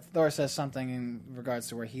yet, but Thor says something in regards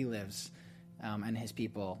to where he lives and his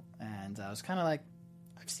people, and I was kind of like,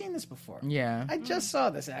 I've seen this before. Yeah. I just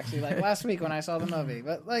saw this actually like last week when I saw the movie,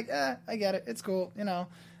 but like I get it. It's cool,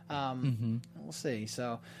 We'll see.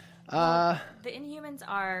 So the Inhumans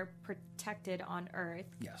are protected on Earth.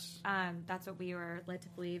 Yes. That's what we were led to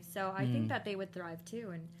believe. So I think that they would thrive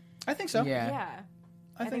too, and I think so. Yeah.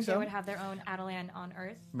 I think so. They would have their own Adelan on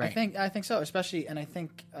Earth. Right. I think so, especially, and I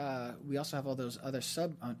think we also have all those other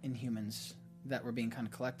sub-Inhumans that were being kind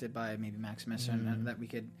of collected by maybe Maximus and that we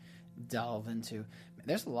could delve into.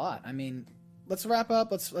 There's a lot. I mean, let's wrap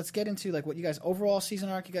up. Let's get into like what you guys overall season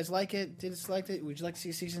arc. You guys like it? Did you like it? Would you like to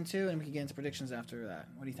see season 2? And we can get into predictions after that.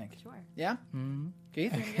 What do you think? Sure. Yeah. Mm-hmm.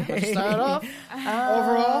 Keith, let's start off.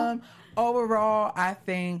 Overall, I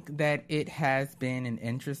think that it has been an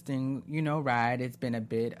interesting, ride. It's been a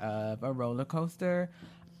bit of a roller coaster.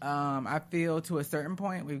 I feel to a certain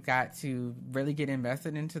point we've got to really get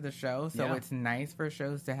invested into the show. So it's nice for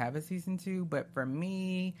shows to have a season 2. But for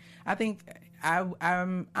me, I think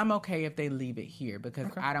I'm okay if they leave it here because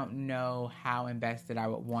I don't know how invested I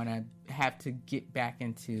would want to have to get back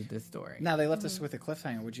into the story. Now they left us with a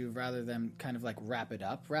cliffhanger. Would you rather them kind of like wrap it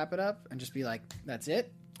up, and just be like, that's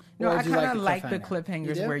it? No, I kind of like the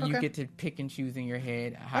cliffhangers where you get to pick and choose in your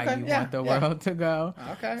head how you want the world to go.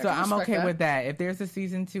 Okay. So I'm okay with that. If there's a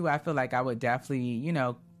season 2, I feel like I would definitely,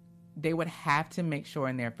 they would have to make sure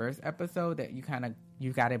in their first episode that you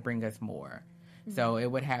got to bring us more. So it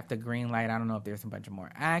would have to green light. I don't know if there's a bunch of more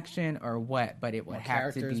action or what, but it would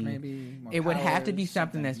have to be. Maybe, it would have to be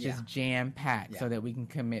something that's just jam packed so that we can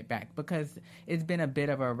commit back because it's been a bit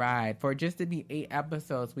of a ride. For just to be 8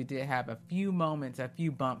 episodes, we did have a few moments, a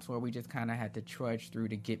few bumps where we just kind of had to trudge through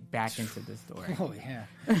to get back into the story. Oh yeah.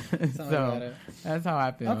 So that's how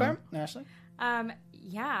I feel. Okay, Ashley.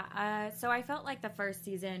 So I felt like the first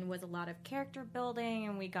season was a lot of character building,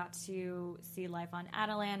 and we got to see life on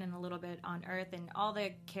Adelan and a little bit on Earth, and all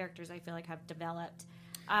the characters I feel like have developed.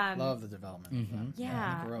 Love the development.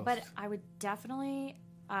 Yeah, but I would definitely.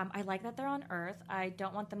 I like that they're on Earth. I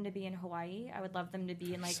don't want them to be in Hawaii. I would love them to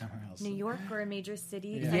be in like New York or a major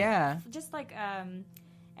city. Yeah. Just like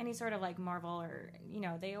any sort of like Marvel or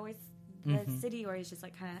they always the city, or he's just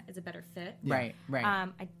like kind of is a better fit. Right.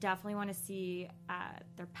 I definitely want to see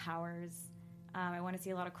their powers. I want to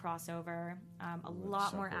see a lot of crossover, a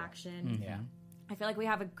lot more action. Yeah. I feel like we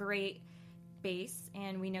have a great base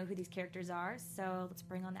and we know who these characters are, so let's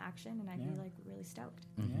bring on the action, and I'd be like really stoked.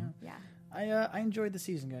 Yeah. I enjoyed the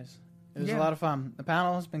season, guys. It was a lot of fun. The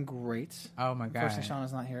panel has been great. Oh my god! Unfortunately,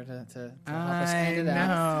 Shauna's not here to help us end it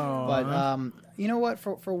out. But you know what?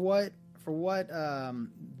 For what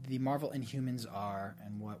the Marvel Inhumans are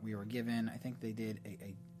and what we were given, I think they did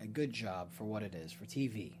a good job for what it is for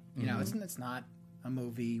TV. You know, it's not a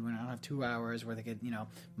movie. We don't have 2 hours where they get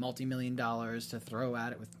multi-million dollars to throw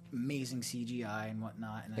at it with amazing CGI and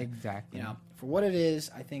whatnot. And exactly. For what it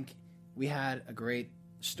is, I think we had a great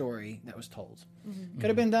story that was told. Could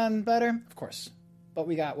have been done better, of course, but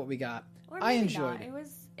we got what we got. I enjoyed it.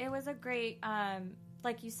 It was a great,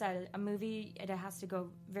 like you said, a movie. It has to go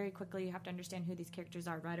very quickly. You have to understand who these characters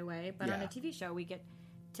are right away. But on a TV show, we get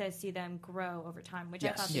to see them grow over time, which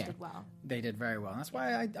I thought they did well. They did very well. And that's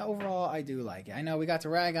why overall I do like it. I know we got to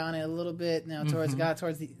rag on it a little bit towards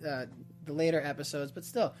the later episodes, but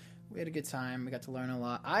still, we had a good time. We got to learn a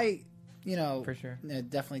lot. For sure,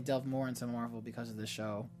 definitely delve more into Marvel because of this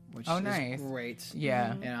show, which is great.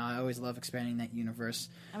 Yeah. I always love expanding that universe.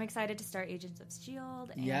 I'm excited to start Agents of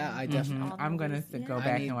S.H.I.E.L.D. Yeah, I definitely. I'm going to go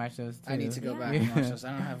back and watch those too. I need to go back and watch those.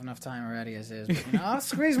 I don't have enough time already as is, but I'll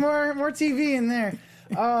squeeze more TV in there.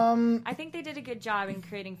 I think they did a good job in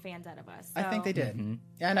creating fans out of us. So. I think they did.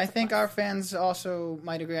 And I think our fans also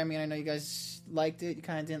might agree. I mean, I know you guys liked it. You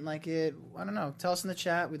kind of didn't like it. I don't know. Tell us in the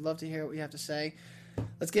chat. We'd love to hear what you have to say.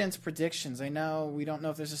 Let's get into predictions. I know we don't know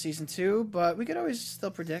if there's a season 2, but we could always still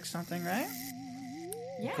predict something, right?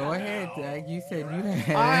 Yeah. Go ahead, Doug. You said you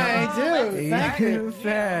had. I do. Thank you.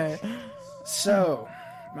 Said. So,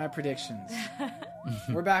 my predictions.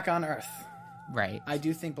 We're back on Earth. Right. I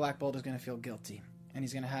do think Black Bolt is going to feel guilty. And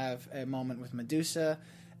he's going to have a moment with Medusa.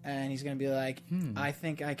 And he's going to be like, I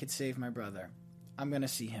think I could save my brother. I'm going to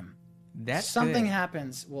see him. That's something good.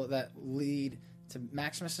 happens that lead to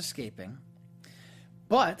Maximus escaping.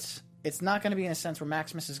 But it's not going to be in a sense where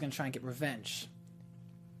Maximus is going to try and get revenge.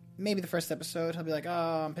 Maybe the first episode, he'll be like,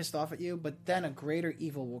 oh, I'm pissed off at you. But then a greater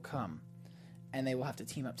evil will come. And they will have to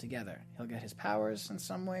team up together. He'll get his powers in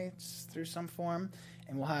some way, through some form.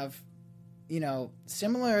 And we'll have,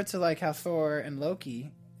 similar to like how Thor and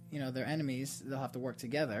Loki, they're enemies. They'll have to work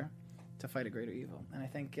together to fight a greater evil. And I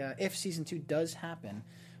think if Season 2 does happen,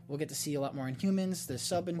 we'll get to see a lot more Inhumans, the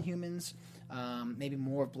sub-Inhumans. Maybe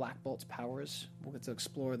more of Black Bolt's powers. We'll get to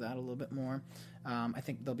explore that a little bit more. I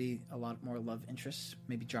think there'll be a lot more love interests.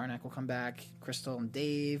 Maybe Jarnak will come back. Crystal and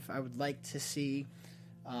Dave, I would like to see.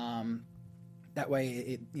 That way,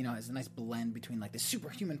 it is a nice blend between like the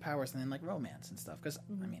superhuman powers and then like romance and stuff. Because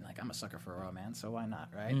I mean, like I'm a sucker for romance, so why not,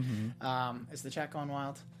 right? Is the chat going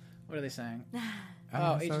wild? What are they saying?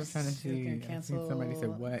 I was trying to see. Cancel. Somebody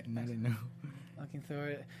said what, and I didn't know. Looking through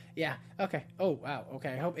it. Yeah. Okay. Oh, wow.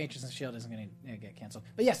 Okay. I hope Agents of S.H.I.E.L.D. isn't going to get canceled.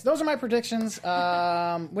 But yes, those are my predictions.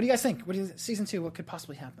 What do you guys think? Season 2, what could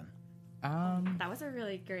possibly happen? That was a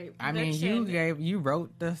really great prediction. I mean, you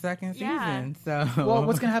wrote the second season, so. Well,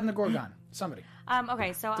 what's going to happen to Gorgon? Somebody.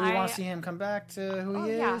 Okay, so do we want to see him come back to who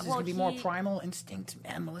he is? Yeah. Is he going to be more primal, instinct,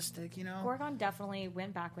 animalistic, Gorgon definitely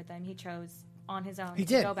went back with them. He chose on his own to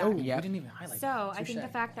go back. Oh, yeah. We didn't even highlight that. So I think the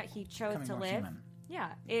fact that he chose to live...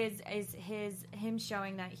 is him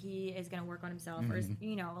showing that he is going to work on himself, or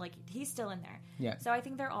like he's still in there. Yeah. So I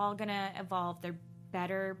think they're all going to evolve. They're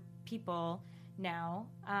better people now.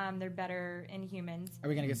 They're better Inhumans. Are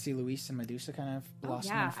we going to get to see Luis and Medusa kind of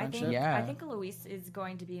blossom in friendship? I think Luis is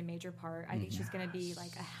going to be a major part. I think she's going to be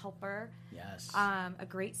like a helper. Yes. A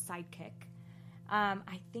great sidekick.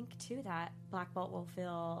 I think too that Black Bolt will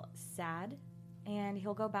feel sad, and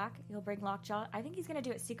he'll go back. He'll bring Lockjaw. I think he's going to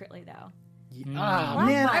do it secretly though.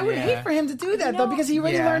 Man, I would hate for him to do that though, because he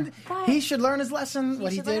already learned. He should learn his lesson.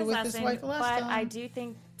 What he did with his wife last time. But I do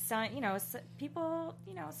think people,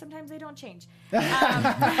 sometimes they don't change.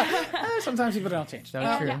 Sometimes people don't change.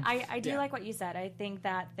 I do like what you said. I think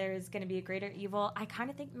that there's going to be a greater evil. I kind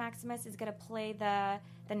of think Maximus is going to play the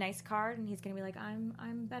nice card, and he's going to be like,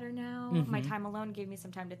 I'm better now. My time alone gave me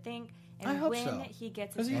some time to think. And I hope when so. he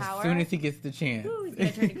gets his power, as soon as he gets the chance, he's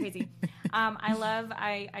going to turn it crazy.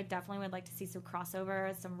 I definitely would like to see some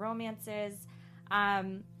crossover, some romances. I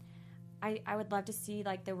would love to see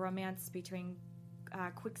like the romance between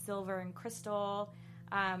Quicksilver and Crystal,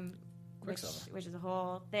 which is a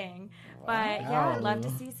whole thing. Wow. But yeah, I'd love to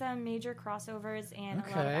see some major crossovers and a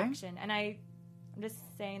lot of action. And I I'm just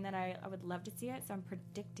saying that I would love to see it, so I'm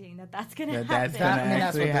predicting that that's going to That happen. that's gonna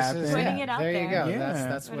actually happen. Putting it out there. there. You go. Yeah.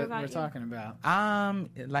 That's what about we're you? talking about.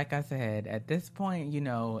 Like I said, at this point,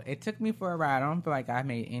 it took me for a ride. I don't feel like I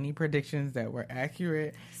made any predictions that were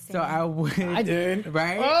accurate. Same. So I would. I did.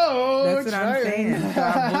 Right? Oh, That's what I'm trying. saying. So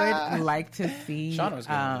I would like to see Shauna was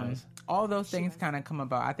good at this. all those things kind of come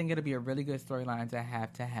about. I think it'll be a really good storyline to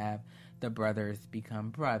have the brothers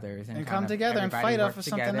become brothers and come kind of together and everybody fight work off of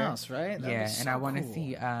something together. else, right? That'd Yeah, be and so I want to cool.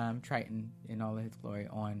 see Triton in all of his glory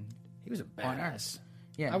on. He was a on badass. Earth.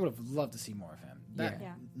 Yeah, I would have loved to see more of him. That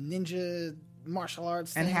Yeah. ninja martial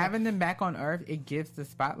arts and thing. having them back on Earth, it gives the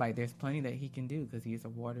spotlight. There's plenty that he can do because he's a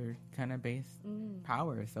water kind of based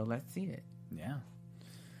power. So let's see it. Yeah.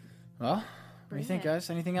 Well, what do you Bring think, it. guys?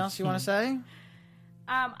 Anything else you want to say?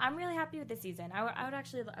 I'm really happy with the season. I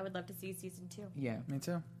would love to see season 2. Yeah. Me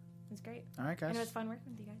too. It was great. All right, guys. And it was fun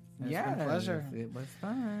working with you guys. It's Yeah, been a pleasure. It was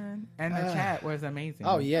fun, and the chat was amazing.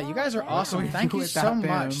 Oh yeah, you guys are yeah. awesome. Couldn't Thank do you without so them,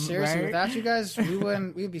 much. Seriously, right? without you guys,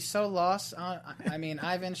 we'd be so lost. I mean,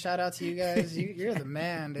 Ivan, shout out to you guys. You're the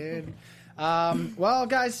man, dude. Well,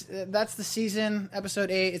 guys, that's the season, episode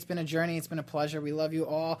 8. It's been a journey. It's been a pleasure. We love you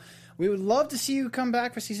all. We would love to see you come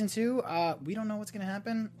back for season 2. We don't know what's going to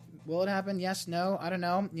happen. Will it happen? Yes, no, I don't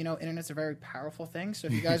know. Internet's a very powerful thing. So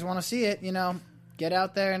if you guys want to see it, get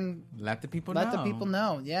out there and Let the people let know. the people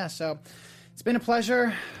know. Yeah, so it's been a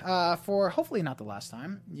pleasure for hopefully not the last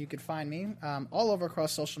time. You could find me all over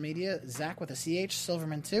across social media, Zach with a CH,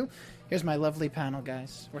 Silverman 2. Here's my lovely panel,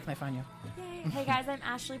 guys. Where can I find you? Yay. Hey guys, I'm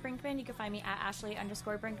Ashley Brinkman. You can find me at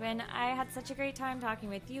Ashley_Brinkman. I had such a great time talking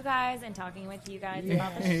with you guys and talking with you guys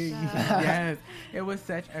about the show. Yes, it was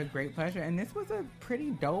such a great pleasure, and this was a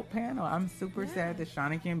pretty dope panel. I'm super sad that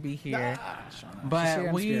Shauna can't be here, Shauna. She's here but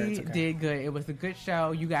in we spirit. It's okay. did good. It was a good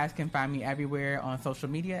show. You guys can find me everywhere on social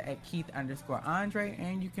media at Keith_Andre,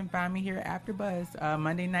 and you can find me here at AfterBuzz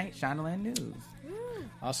Monday night, Shaunaland News.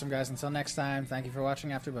 Awesome, guys. Until next time, thank you for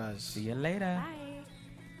watching AfterBuzz. See you later. Bye.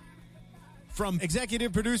 From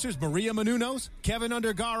executive producers Maria Menounos, Kevin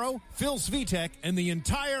Undergaro, Phil Svitek, and the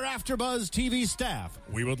entire AfterBuzz TV staff,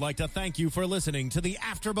 we would like to thank you for listening to the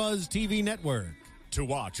AfterBuzz TV network. To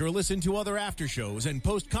watch or listen to other after shows and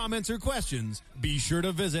post comments or questions, be sure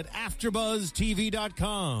to visit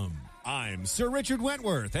AfterBuzzTV.com. I'm Sir Richard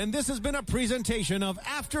Wentworth, and this has been a presentation of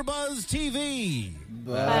AfterBuzz TV.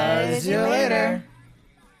 Buzz you later.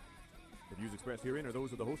 The views expressed herein are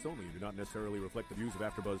those of the hosts only and do not necessarily reflect the views of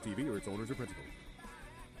AfterBuzz TV or its owners or principals.